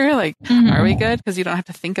secure? Like, are we good? Because you don't have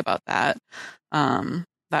to think about that,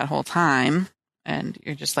 that whole time. And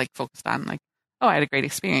you're just like focused on like, oh, I had a great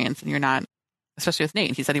experience. And you're not, especially with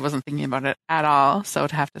Nate, he said he wasn't thinking about it at all. So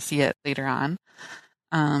to have to see it later on.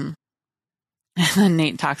 And then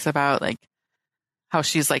Nate talks about like how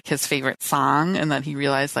she's like his favorite song, and that he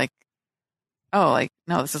realized like, oh, like,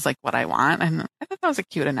 no, this is like what I want. And I thought that was a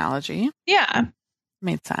cute analogy. Yeah.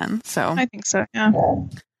 Made sense. So I think so. Yeah.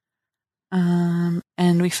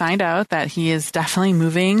 And we find out that he is definitely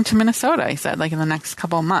moving to Minnesota, he said, like in the next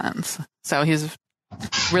couple of months. So he's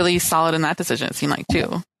really solid in that decision, it seemed like,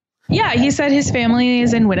 too. Yeah, he said his family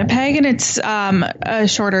is in Winnipeg and it's a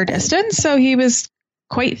shorter distance. So he was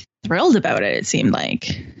quite thrilled about it, it seemed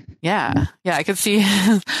like. Yeah. Yeah, I could see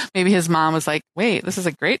maybe his mom was like, wait, this is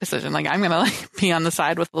a great decision. Like, I'm going to like be on the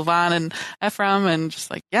side with Levon and Ephraim and just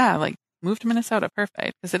like, yeah, like move to Minnesota.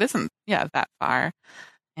 Perfect. Because it isn't, that far.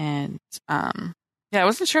 And I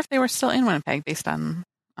wasn't sure if they were still in Winnipeg based on,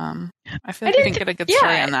 I feel like we didn't get a good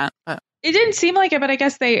story on that. But it didn't seem like it, but I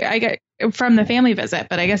guess I get from the family visit,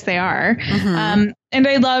 but I guess they are. And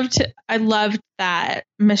I loved that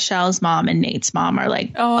Michelle's mom and Nate's mom are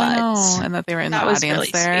like, I know. And that they were in the audience really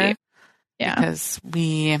there. Sweet. Yeah. Because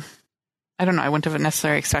I don't know, I wouldn't have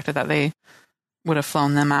necessarily expected that they would have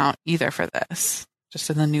flown them out either for this, just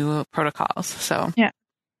in the new protocols. So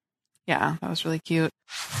yeah, that was really cute.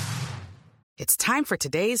 It's time for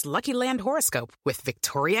today's Lucky Land horoscope with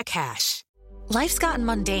Victoria Cash. Life's gotten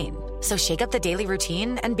mundane, so shake up the daily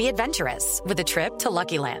routine and be adventurous with a trip to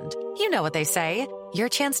Lucky Land. You know what they say, your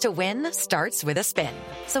chance to win starts with a spin.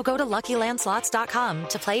 So go to LuckyLandSlots.com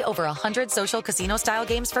to play over 100 social casino-style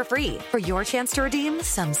games for free for your chance to redeem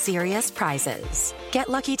some serious prizes. Get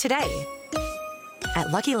lucky today at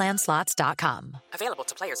LuckyLandSlots.com. Available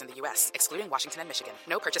to players in the U.S., excluding Washington and Michigan.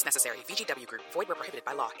 No purchase necessary. VGW Group. Void where prohibited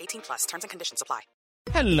by law. 18+. Terms and conditions apply.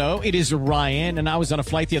 Hello, it is Ryan, and I was on a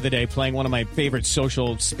flight the other day playing one of my favorite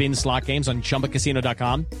social spin slot games on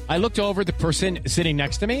ChumbaCasino.com. I looked over at the person sitting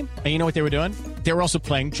next to me, and you know what they were doing? They were also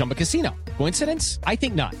playing Chumba Casino. Coincidence? I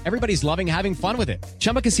think not. Everybody's loving having fun with it.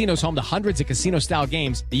 Chumba Casino is home to hundreds of casino-style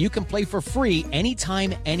games that you can play for free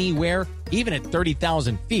anytime, anywhere, even at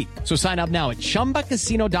 30,000 feet. So sign up now at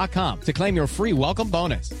ChumbaCasino.com to claim your free welcome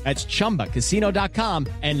bonus. That's ChumbaCasino.com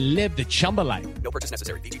and live the Chumba life. No purchase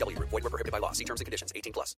necessary. VGW. Void where prohibited by law. See terms and conditions.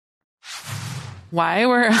 18+. Why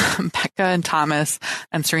were Becca and Thomas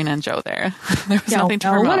and Serena and Joe there? There was nothing to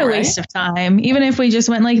promote, what a waste of time. Even if we just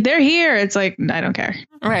went like, they're here, it's like, I don't care.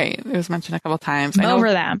 Right. It was mentioned a couple times.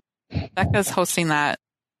 Over them. Becca's hosting that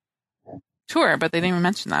tour, but they didn't even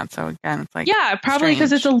mention that. So again, it's like, yeah, probably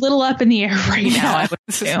because it's a little up in the air right now.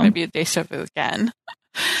 This is going to be a deja vu again.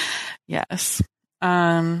 Yes.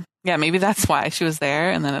 Yeah, maybe that's why she was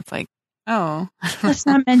there. And then it's like, oh, let's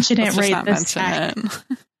not mention it right this time.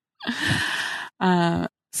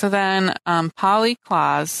 So then, Polly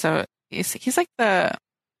Claus. So he's like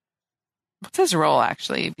what's his role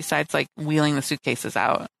actually? Besides like wheeling the suitcases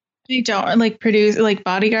out. They don't produce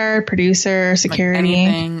bodyguard, producer, security. Like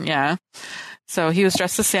anything, yeah. So he was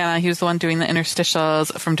dressed as Santa. He was the one doing the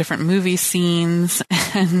interstitials from different movie scenes,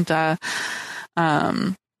 and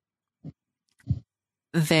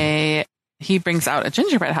he brings out a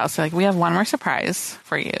gingerbread house. So like, we have one more surprise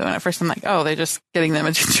for you. And at first I'm like, oh, they're just getting them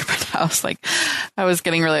a gingerbread house. Like, I was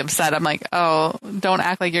getting really upset. I'm like, oh, don't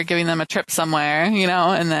act like you're giving them a trip somewhere,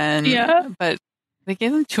 And then, but they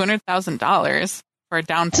gave them $200,000 for a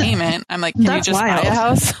down payment. I'm like, can you just buy a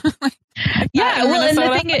house? And the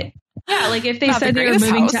thing if they said they were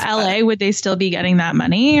moving to LA, would they still be getting that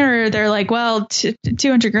money? Or they're like, well,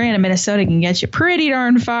 $200,000 in Minnesota can get you pretty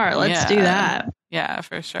darn far. Let's do that. Yeah,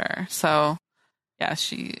 for sure. So yeah,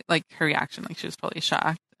 she her reaction, she was totally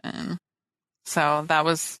shocked. And so that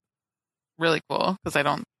was really cool because I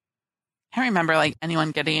can't remember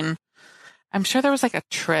anyone getting, I'm sure there was a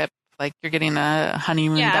trip, you're getting a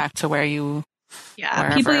honeymoon back to where you. Yeah,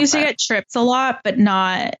 wherever, people used to get trips a lot, but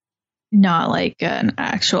not like an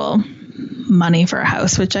actual money for a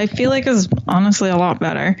house, which I feel like is honestly a lot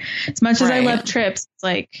better. As much as I love trips,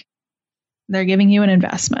 it's they're giving you an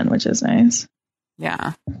investment, which is nice.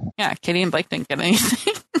 Yeah. Yeah, Katie and Blake didn't get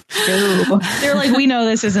anything. They're we know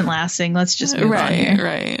this isn't lasting. Let's just move on here.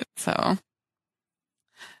 Right. So,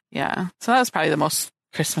 yeah. So that was probably the most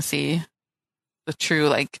Christmassy, the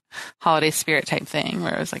true holiday spirit type thing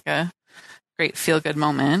where it was a great feel-good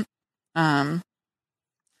moment. All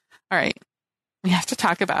right. We have to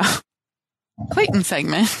talk about Clayton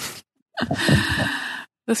segment.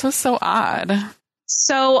 This was so odd.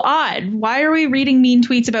 So odd. Why are we reading mean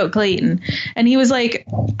tweets about Clayton? And he was like,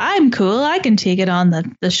 I'm cool. I can take it on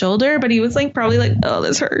the shoulder. But he was probably oh,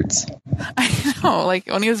 this hurts. I know.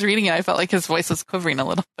 When he was reading it, I felt like his voice was quivering a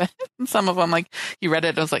little bit. And some of them, he read it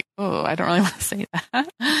and was like, oh, I don't really want to say that.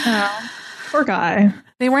 Oh, poor guy.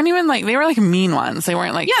 They weren't even they were mean ones. They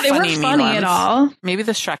weren't they weren't funny at all. Maybe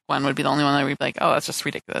the Shrek one would be the only one that would be oh, that's just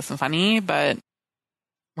ridiculous and funny. But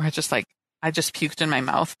where it's just I just puked in my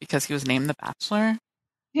mouth because he was named the Bachelor.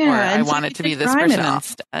 Yeah, or I wanted to be this person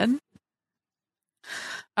instead.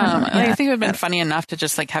 I think it would have been funny enough to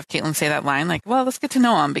just have Caitlyn say that line, well, let's get to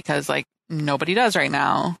know him because nobody does right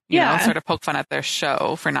now. You know, sort of poke fun at their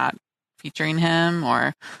show for not featuring him,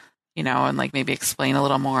 or and maybe explain a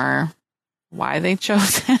little more why they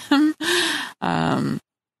chose him.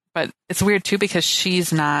 But it's weird too because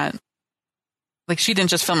she's not she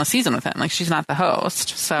didn't just film a season with him. She's not the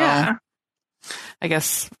host, so. I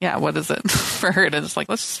guess, what is it for her to just let's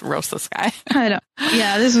just roast this guy? I don't.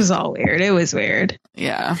 Yeah, this was all weird. It was weird.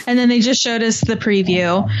 Yeah. And then they just showed us the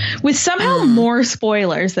preview with somehow more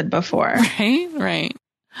spoilers than before. Right.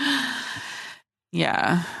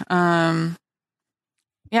 Yeah. Yeah,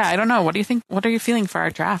 I don't know. What do you think? What are you feeling for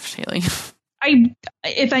our draft, Haley?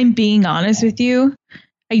 If I'm being honest with you,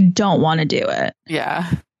 I don't want to do it. Yeah.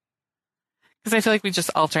 Because I feel like we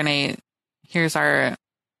just alternate. Here's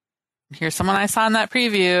someone I saw in that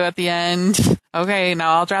preview at the end. Okay,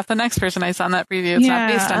 now I'll draft the next person I saw in that preview. It's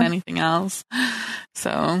not based on anything else.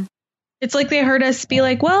 So it's they heard us be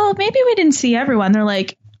well, maybe we didn't see everyone. They're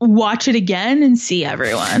watch it again and see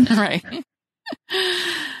everyone. Right.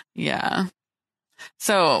 Yeah.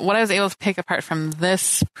 So what I was able to pick apart from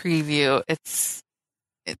this preview, it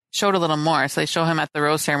showed a little more. So they show him at the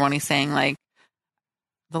rose ceremony saying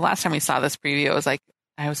the last time we saw this preview, it was I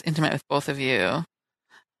was intimate with both of you.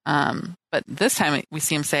 But this time we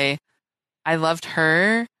see him say, I loved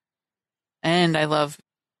her and I was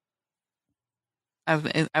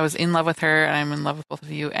in love with her and I'm in love with both of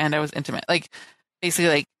you and I was intimate.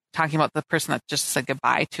 Basically talking about the person that just said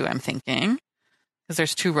goodbye to, I'm thinking, because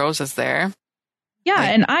there's 2 roses there. Yeah,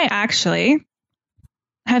 and I actually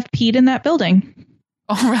have peed in that building.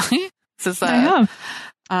 Oh, really? I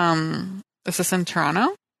have. Is this in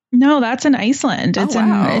Toronto? No, that's in Iceland. It's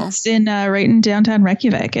in right in downtown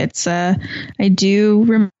Reykjavik. It's I do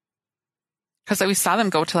remember because we saw them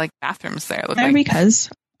go to like bathrooms there. Because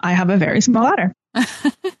I have a very small bladder.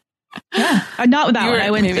 Yeah, not that one.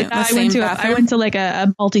 I went to like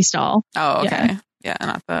a multi-stall. Oh, okay. Yeah,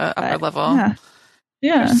 not the upper level.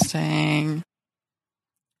 Yeah. Interesting.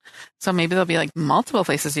 So maybe there'll be like multiple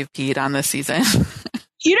places you've peed on this season.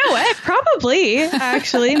 You know what? Probably,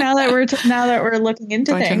 actually. Now that we're looking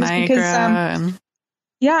into things, because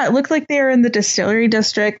it looked like they were in the distillery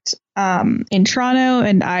district in Toronto,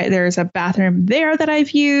 and there's a bathroom there that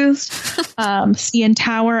I've used. CN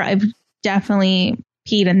Tower, I've definitely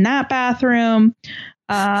peed in that bathroom.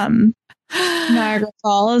 Niagara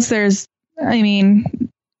Falls, I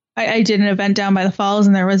did an event down by the falls,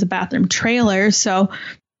 and there was a bathroom trailer, so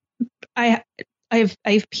I've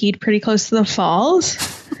peed pretty close to the falls.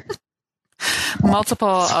 Multiple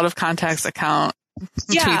out of context account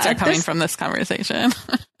tweets are coming from this conversation.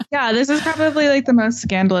 Yeah, this is probably like the most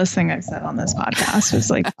scandalous thing I've said on this podcast. Was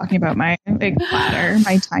like talking about my big bladder,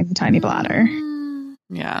 my tiny, tiny bladder.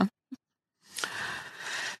 Yeah.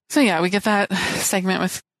 So yeah, we get that segment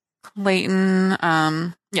with Clayton.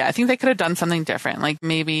 I think they could have done something different, like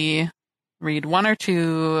maybe read 1 or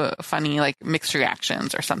 2 funny like mixed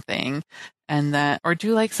reactions or something, and then or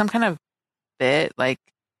do like some kind of bit, like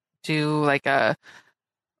do like a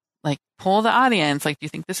poll the audience, like, do you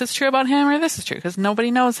think this is true about him or this is true, because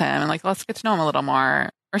nobody knows him, and like let's get to know him a little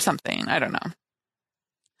more or something. I don't know.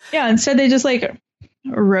 Yeah, instead they just like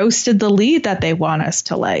roasted the lead that they want us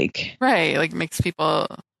to like. Right, like makes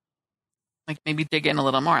people like maybe dig in a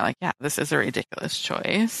little more, like, yeah, this is a ridiculous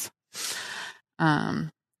choice.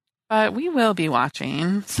 But we will be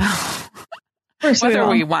watching, so whether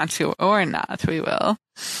we want to or not, we will.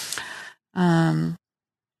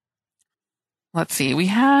 Let's see. We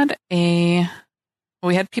had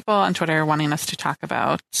people on Twitter wanting us to talk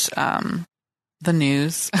about the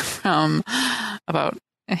news about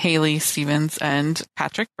Haley Stevens and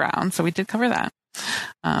Patrick Brown. So we did cover that.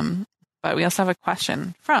 But we also have a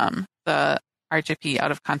question from the RJP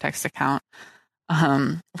out of context account.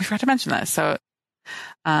 We forgot to mention this. So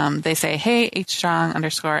they say, hey, Hstrong _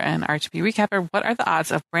 and RGP recapper, what are the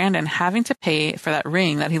odds of Brandon having to pay for that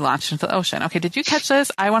ring that he launched into the ocean? Okay, did you catch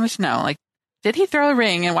this? I wanted to know, like, did he throw a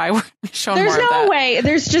ring, and why were we shown more of that? There's no way.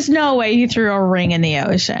 There's just no way he threw a ring in the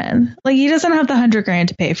ocean. Like, he doesn't have the $100,000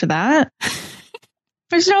 to pay for that.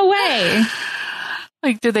 There's no way.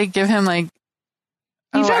 Like, did they give him like?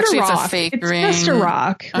 He found actually, a rock. It's a fake ring. It's just a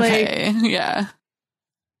rock. Okay, like, yeah.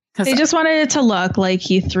 They just wanted it to look like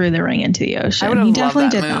he threw the ring into the ocean. He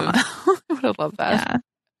definitely did not. I would have loved that.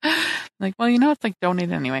 Yeah. Like, well, it's like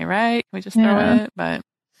donated anyway, right? Can we just throw it? But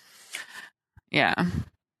yeah.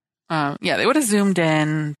 They would have zoomed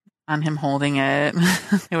in on him holding it.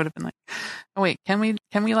 They would have been like, "Oh wait, can we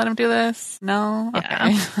let him do this?" No,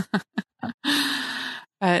 okay.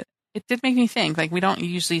 But it did make me think. Like, we don't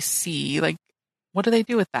usually see like, what do they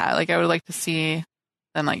do with that? Like, I would like to see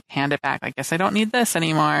them like hand it back. I guess I don't need this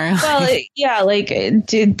anymore. Well, yeah. Like,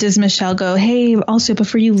 does Michelle go, "Hey, also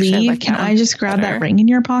before you leave, can I just grab that ring in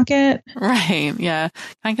your pocket?" Right. Yeah.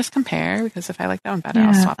 Can I just compare? Because if I like that one better,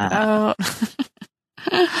 I'll swap it out.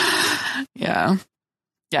 Yeah.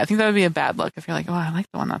 I think that would be a bad look if you're like, oh, I like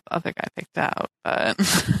the one that the other guy picked out, but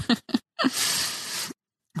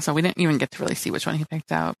so we didn't even get to really see which one he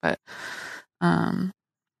picked out, but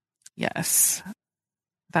yes,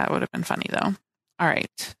 that would have been funny though. All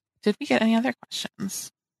right, did we get any other questions?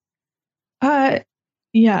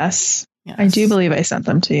 Yes. I do believe I sent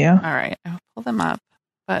them to you. All right, I'll pull them up,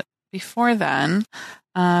 but before then,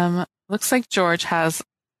 looks like George has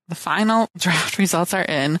the final draft results are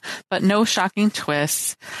in, but no shocking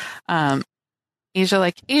twists.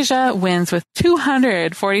 Asia wins with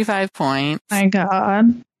 245 points. My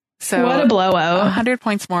God. So what a blowout. 100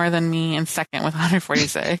 points more than me in second with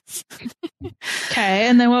 146. Okay,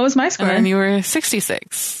 and then what was my score? And then you were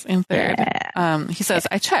 66 in third. Yeah. He says,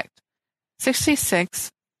 I checked.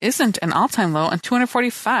 66 isn't an all-time low, and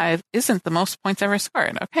 245 isn't the most points ever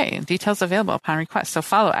scored. Okay, details available upon request. So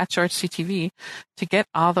follow @GeorgeCTV to get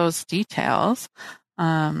all those details.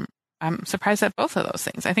 I'm surprised at both of those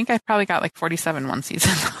things. I think I probably got like 47 one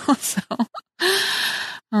season though. So,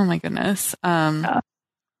 oh my goodness.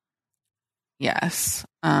 Yes.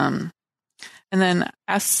 And then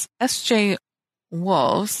SJ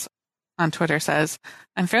Wolves on Twitter says,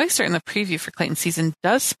 I'm fairly certain the preview for Clayton's season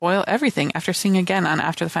does spoil everything after seeing again on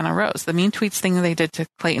After the Final Rose. The mean tweets thing they did to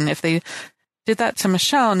Clayton, if they did that to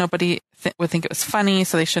Michelle, nobody would think it was funny,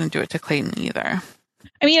 so they shouldn't do it to Clayton either.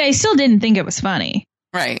 I mean, I still didn't think it was funny.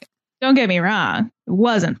 Right. Don't get me wrong. It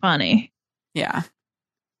wasn't funny. Yeah.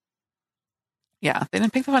 Yeah, they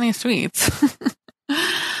didn't pick the funniest tweets.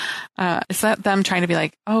 Is that them trying to be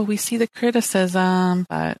like, oh, we see the criticism,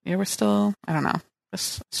 but yeah, we're still, I don't know.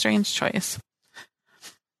 It's a strange choice.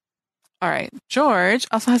 All right. George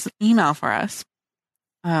also has an email for us.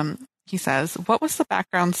 He says, what was with the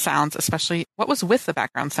background sounds, especially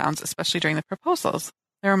during the proposals?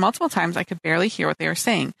 There were multiple times I could barely hear what they were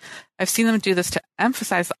saying. I've seen them do this to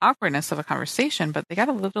emphasize the awkwardness of a conversation, but they got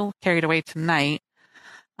a little carried away tonight.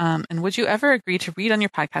 And would you ever agree to read on your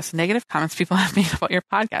podcast negative comments people have made about your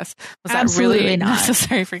podcast? Was Absolutely that really not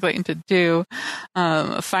necessary for Clayton to do?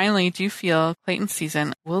 Finally, do you feel Clayton's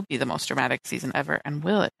season will be the most dramatic season ever, and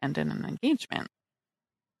will it end in an engagement?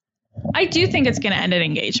 I do think it's going to end in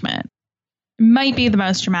engagement. It might be the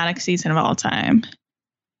most dramatic season of all time.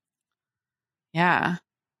 Yeah.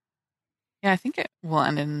 Yeah, I think it will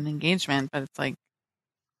end in an engagement, but it's like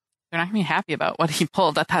they're not going to be happy about what he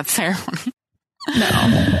pulled at that ceremony. No.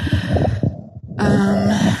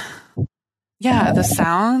 Yeah, the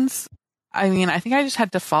sounds. I mean, I think I just had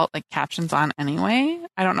default like captions on anyway.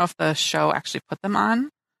 I don't know if the show actually put them on,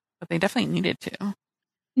 but they definitely needed to.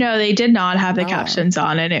 No, they did not have the captions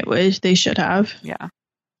on, and they should have. Yeah.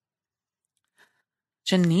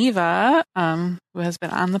 Geneva, who has been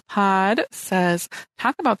on the pod, says,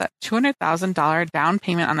 talk about that $200,000 down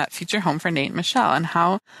payment on that future home for Nate and Michelle, and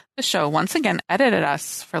how the show once again edited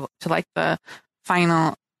us to like the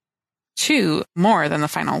final two more than the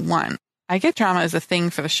final one. I get drama is a thing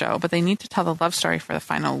for the show, but they need to tell the love story for the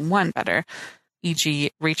final one better, e.g.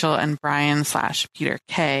 Rachel and Brian / Peter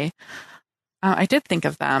K. I did think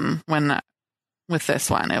of them with this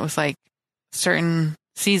one. It was like certain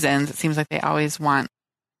seasons, it seems like they always want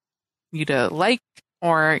you to like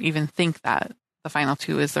or even think that the final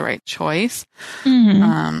two is the right choice.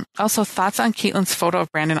 Mm-hmm. Also, thoughts on Caitlin's photo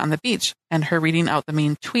of Brandon on the beach and her reading out the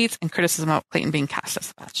mean tweets and criticism about Clayton being cast as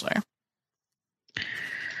the Bachelor.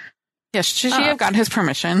 Yes, should she have gotten his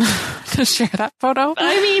permission to share that photo?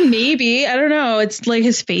 I mean, maybe. I don't know. It's like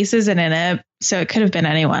his face isn't in it, so it could have been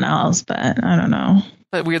anyone else, but I don't know.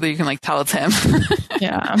 But weirdly, you can like tell it's him.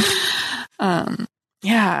 Yeah.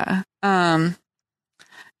 Yeah.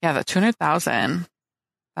 Yeah, the $200,000,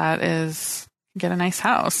 that is, get a nice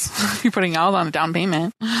house. You're putting all on a down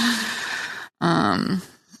payment. Yeah.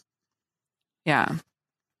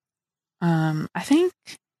 I think,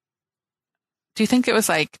 do you think it was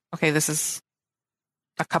like, okay, this is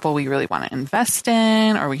a couple we really want to invest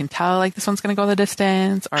in, or we can tell like this one's going to go the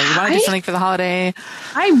distance, or you want to do something for the holiday?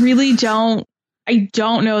 I really don't. I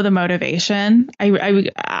don't know the motivation.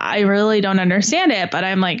 I really don't understand it, but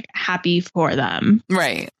I'm like happy for them.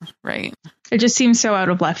 Right. It just seems so out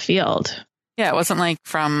of left field. Yeah, it wasn't like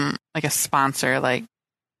from like a sponsor, like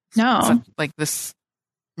no, like this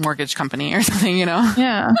mortgage company or something, you know?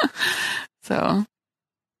 Yeah. So,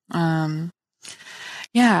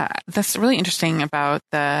 yeah, that's really interesting about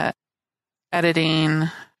the editing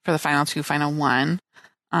for the final two, final one.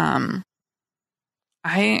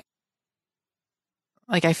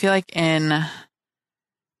 I feel like in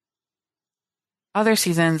other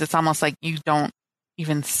seasons, it's almost like you don't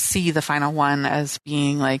even see the final one as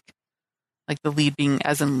being like the lead being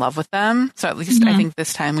as in love with them. So at least I think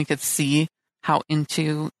this time we could see how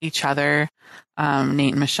into each other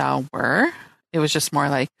Nate and Michelle were. It was just more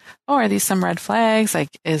like, oh, are these some red flags? Like,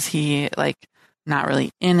 is he like not really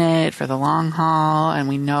in it for the long haul? And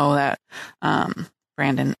we know that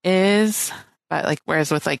Brandon is. But like,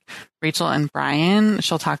 whereas with like Rachel and Brian,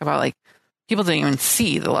 she'll talk about like people didn't even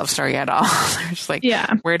see the love story at all. They're just like,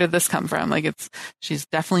 yeah, where did this come from? Like she's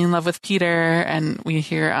definitely in love with Peter. And we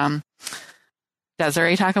hear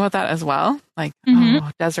Desiree talk about that as well. Like, oh,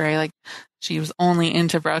 Desiree, like she was only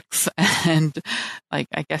into Brooks and like,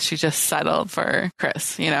 I guess she just settled for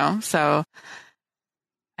Chris, you know? So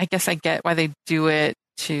I guess I get why they do it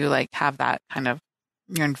to like have that kind of,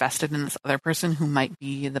 you're invested in this other person who might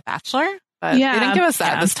be the Bachelor. But they didn't give us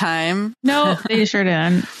that this time. No, they sure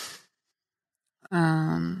didn't.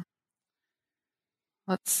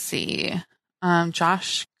 Let's see.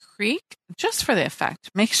 Josh Creek, just for the effect,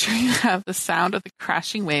 make sure you have the sound of the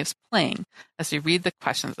crashing waves playing as you read the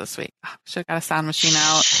questions this week. Oh, should have got a sound machine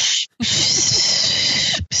out.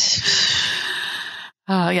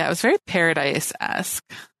 Yeah, it was very Paradise-esque.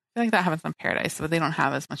 I feel like that happens on Paradise, but they don't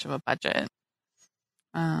have as much of a budget.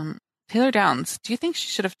 Taylor Downs, do you think she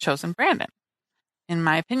should have chosen Brandon? in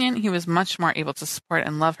my opinion, he was much more able to support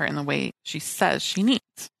and love her in the way she says she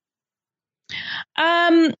needs.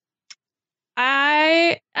 I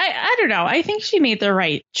don't know. I think she made the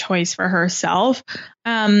right choice for herself.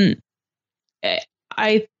 I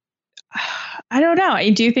don't know. I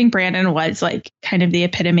do think Brandon was like kind of the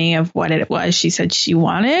epitome of what it was she said she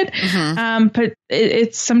wanted. But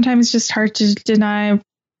it's sometimes just hard to deny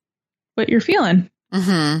what you're feeling.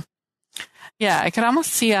 Yeah, I could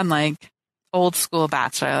almost see on like old school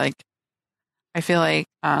Bachelor, like I feel like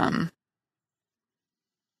I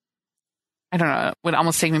don't know, it would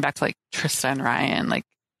almost take me back to like Trista and Ryan. Like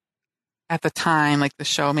at the time, like the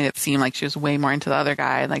show made it seem like she was way more into the other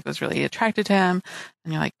guy and like was really attracted to him.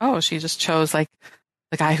 And you're like, oh, she just chose like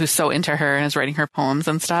the guy who's so into her and is writing her poems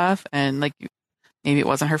and stuff. And like maybe it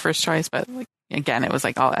wasn't her first choice, but like again, it was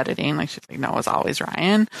like all editing. Like she's like, no, it was always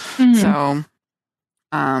Ryan. So,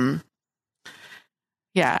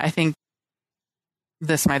 yeah, I think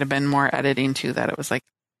this might have been more editing too, that it was like,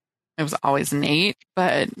 it was always Nate,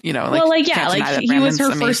 but you know, like, well, like, yeah, like he was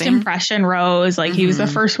her first impression rose. Like he was the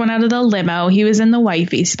first one out of the limo. He was in the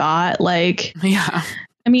wifey spot. Like, yeah,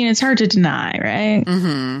 I mean, it's hard to deny, right?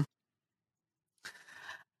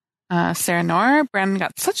 Sarah Noor, Brandon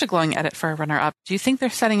got such a glowing edit for a runner-up. Do you think they're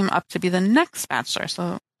setting him up to be the next Bachelor?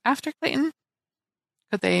 So after Clayton,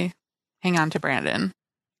 could they hang on to Brandon?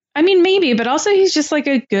 I mean, maybe, but also he's just like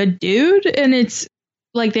a good dude, and it's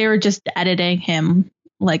like they were just editing him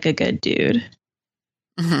like a good dude.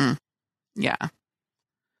 Yeah.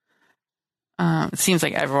 It seems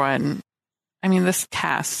like everyone, I mean, this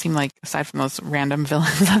cast seemed like, aside from those random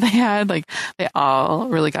villains that they had, like they all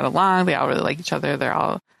really got along. They all really like each other. They're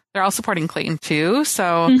all supporting Clayton too.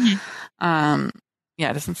 So, yeah,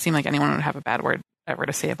 it doesn't seem like anyone would have a bad word ever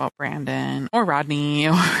to say about Brandon or Rodney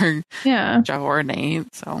or Joe or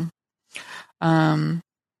Nate. So,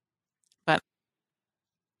 but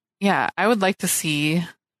yeah, I would like to see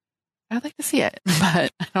it,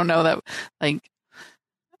 but I don't know that, like,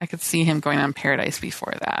 I could see him going on Paradise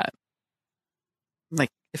before that. Like,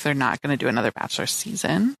 if they're not going to do another Bachelor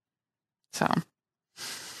season. So,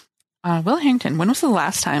 Will Harrington, when was the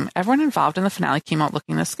last time everyone involved in the finale came out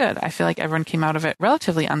looking this good? I feel like everyone came out of it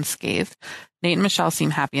relatively unscathed. Nate and Michelle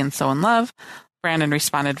seem happy and so in love. Brandon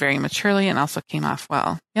responded very maturely and also came off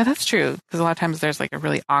well. Yeah, that's true. Because a lot of times there's like a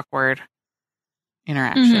really awkward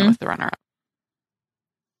interaction with the runner-up.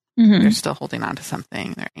 They're still holding on to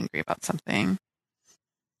something. They're angry about something.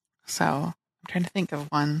 So I'm trying to think of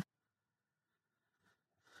one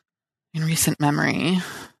in recent memory.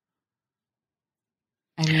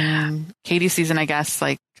 I mean, Katie's season, I guess,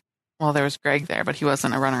 like, well, there was Greg there, but he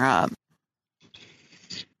wasn't a runner-up.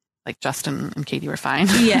 Like, Justin and Katie were fine.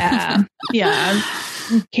 Yeah.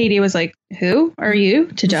 Katie was like, who are you?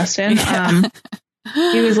 To Justin. Yeah.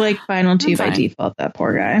 He was like final two by default, that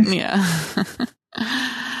poor guy. Yeah.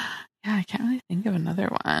 Yeah, I can't really think of another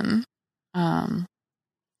one.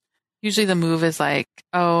 Usually the move is like,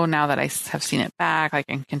 oh, now that I have seen it back, like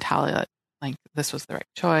I can tell that like this was the right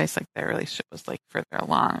choice, like their relationship was like further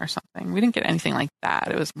along or something. We didn't get anything like that.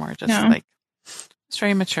 It was more just like it's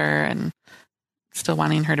very mature and still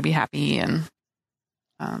wanting her to be happy and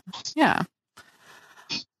yeah.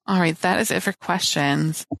 All right, that is it for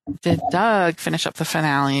questions. Did Doug finish up the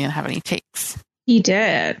finale and have any takes? He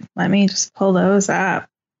did. Let me just pull those up.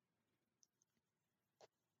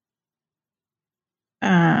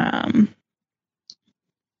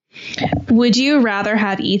 Would you rather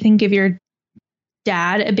have Ethan give your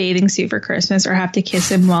dad a bathing suit for Christmas or have to kiss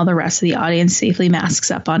him while the rest of the audience safely masks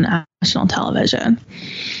up on national television?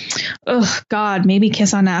 Oh, God, maybe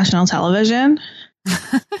kiss on national television?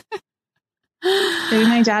 Giving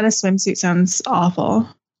my dad a swimsuit sounds awful.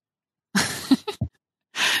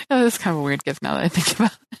 Oh, that's kind of a weird gift now that I think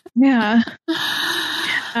about it. Yeah.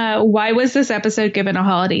 Why was this episode given a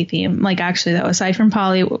holiday theme? Like, actually, though, aside from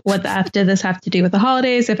Polly, what the F did this have to do with the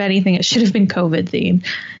holidays? If anything, it should have been COVID themed.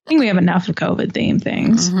 I think we have enough of COVID themed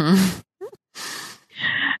things.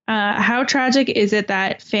 How tragic is it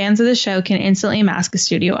that fans of the show can instantly mask a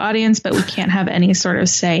studio audience, but we can't have any sort of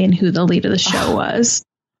say in who the lead of the show was?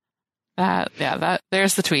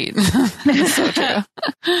 There's the tweet. That's so true.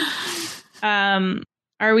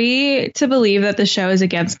 Are we to believe that the show is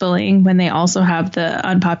against bullying when they also have the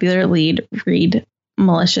unpopular lead read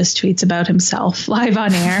malicious tweets about himself live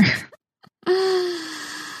on air?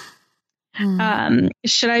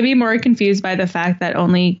 Should I be more confused by the fact that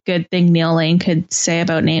only good thing Neil Lane could say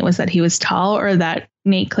about Nate was that he was tall, or that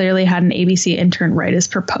Nate clearly had an ABC intern write his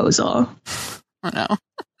proposal? Oh, no.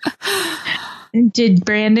 Did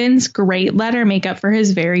Brandon's great letter make up for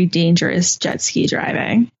his very dangerous jet ski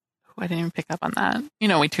driving? I didn't even pick up on that.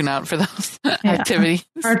 We tune out for those activities.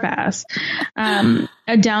 Hard pass.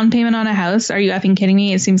 A down payment on a house. Are you effing kidding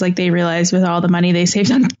me? It seems like they realized with all the money they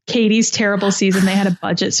saved on Katie's terrible season, they had a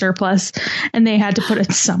budget surplus and they had to put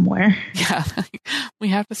it somewhere. Yeah. We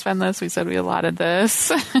have to spend this. We said we allotted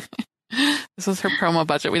this. This was her promo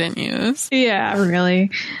budget we didn't use. Yeah,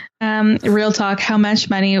 really. Real talk. How much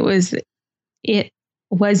money was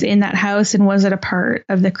in that house, and was it a part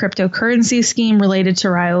of the cryptocurrency scheme related to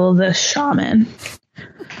Raul the shaman?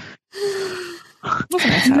 That's a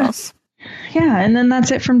nice house. Yeah, and then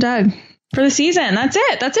that's it from Doug for the season. That's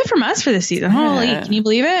it. That's it from us for the season. Holy, can you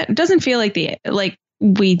believe it? It doesn't feel like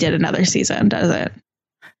we did another season, does it?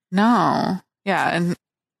 No. Yeah, and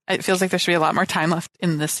it feels like there should be a lot more time left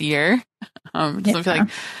in this year. It doesn't feel like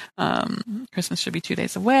Christmas should be 2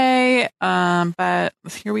 days away. But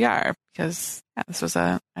here we are because this was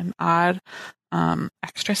an odd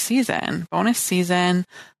extra season, bonus season,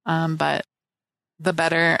 but the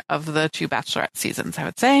better of the 2 Bachelorette seasons, I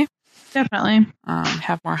would say. Definitely.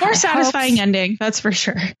 Have more satisfying ending, that's for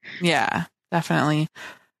sure. Yeah, definitely.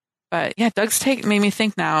 But yeah, Doug's take made me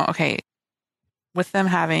think now, okay, with them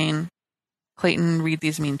having Clayton read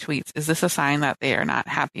these mean tweets, is this a sign that they are not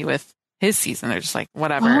happy with his season? They're just like,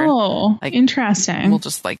 whatever. Oh, interesting. We'll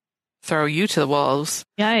just throw you to the wolves.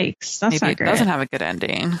 Yikes. That's Maybe not great. It doesn't have a good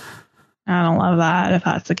ending. I don't love that if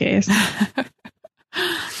that's the case.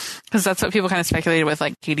 Because that's what people kind of speculated with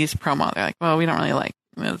Katie's promo. They're like, well, we don't really like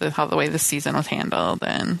how the way this season was handled,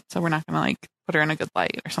 and so we're not going to put her in a good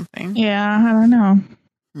light or something. Yeah, I don't know.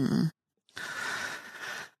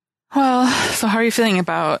 Well, so how are you feeling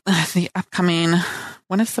about the upcoming,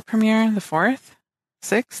 when is the premiere? The 4th?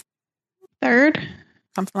 6th? 3rd?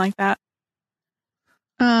 Something like that?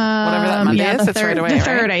 Whatever that Monday is, it's right away, the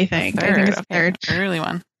 3rd, right? I think. The 3rd. I think it's the Okay. 3rd. Early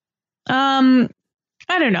one. I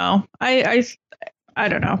don't know. I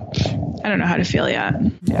don't know. I don't know how to feel yet.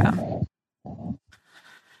 Yeah.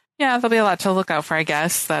 Yeah, there'll be a lot to look out for, I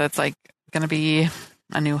guess, that it's going to be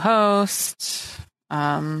a new host,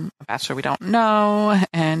 a bachelor we don't know,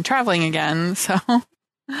 and traveling again. So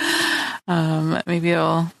maybe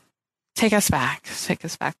it'll take us back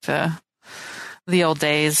to the old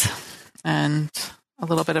days and a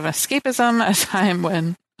little bit of escapism, a time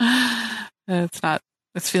when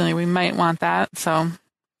it's feeling we might want that. So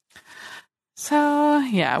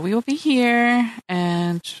yeah, we will be here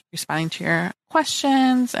and responding to your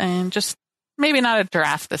questions, and just maybe not a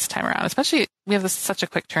draft this time around, especially we have such a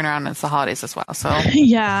quick turnaround and it's the holidays as well. So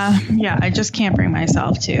yeah, I just can't bring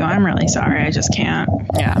myself to. I'm really sorry. I just can't.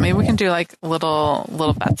 Yeah, maybe we can do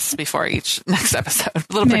little bets before each next episode,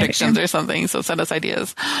 little predictions or something. So send us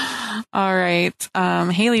ideas. All right.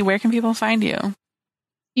 Haley, where can people find you?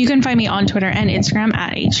 You can find me on Twitter and Instagram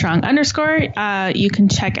at @strong_. You can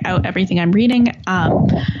check out everything I'm reading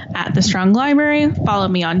at the Strong Library. Follow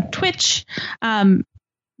me on Twitch,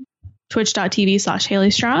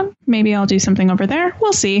 twitch.tv/Haley Strong. Maybe I'll do something over there.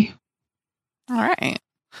 We'll see. All right.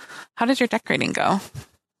 How did your decorating go?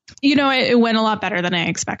 It went a lot better than I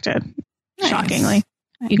expected. Nice. Shockingly.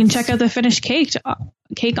 Nice. You can check out the finished cake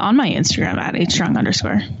on my Instagram at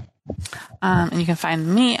 @strong_. And you can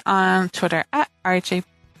find me on Twitter at RJP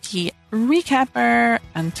Recapper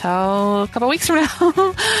until a couple weeks from now.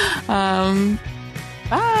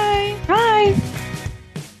 Bye. Bye.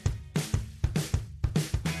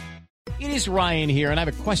 It is Ryan here, and I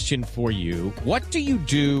have a question for you. What do you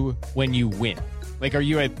do when you win? Are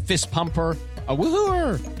you a fist pumper, a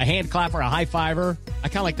woohooer, a hand clapper, a high fiver? I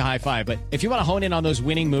kind of like the high five, but if you want to hone in on those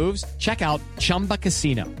winning moves, check out Chumba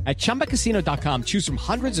Casino. At ChumbaCasino.com, choose from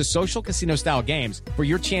hundreds of social casino-style games for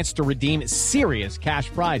your chance to redeem serious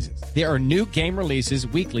cash prizes. There are new game releases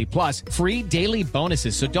weekly, plus free daily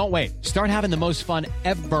bonuses. So don't wait. Start having the most fun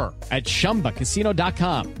ever at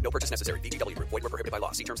ChumbaCasino.com. No purchase necessary. VGW. Void where prohibited by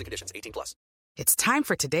law. See terms and conditions. 18+. It's time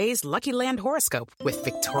for today's Lucky Land horoscope with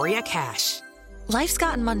Victoria Cash. Life's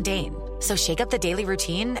gotten mundane, so shake up the daily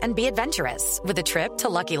routine and be adventurous with a trip to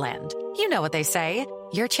Lucky Land. You know what they say.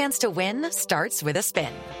 Your chance to win starts with a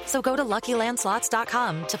spin. So go to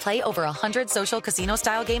LuckyLandSlots.com to play over 100 social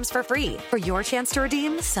casino-style games for free for your chance to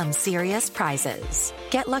redeem some serious prizes.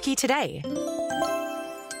 Get lucky today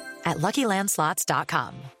at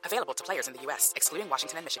LuckyLandSlots.com. Available to players in the U.S., excluding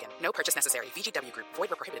Washington and Michigan. No purchase necessary. VGW Group. Void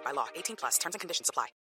where prohibited by law. 18+. Terms and conditions apply.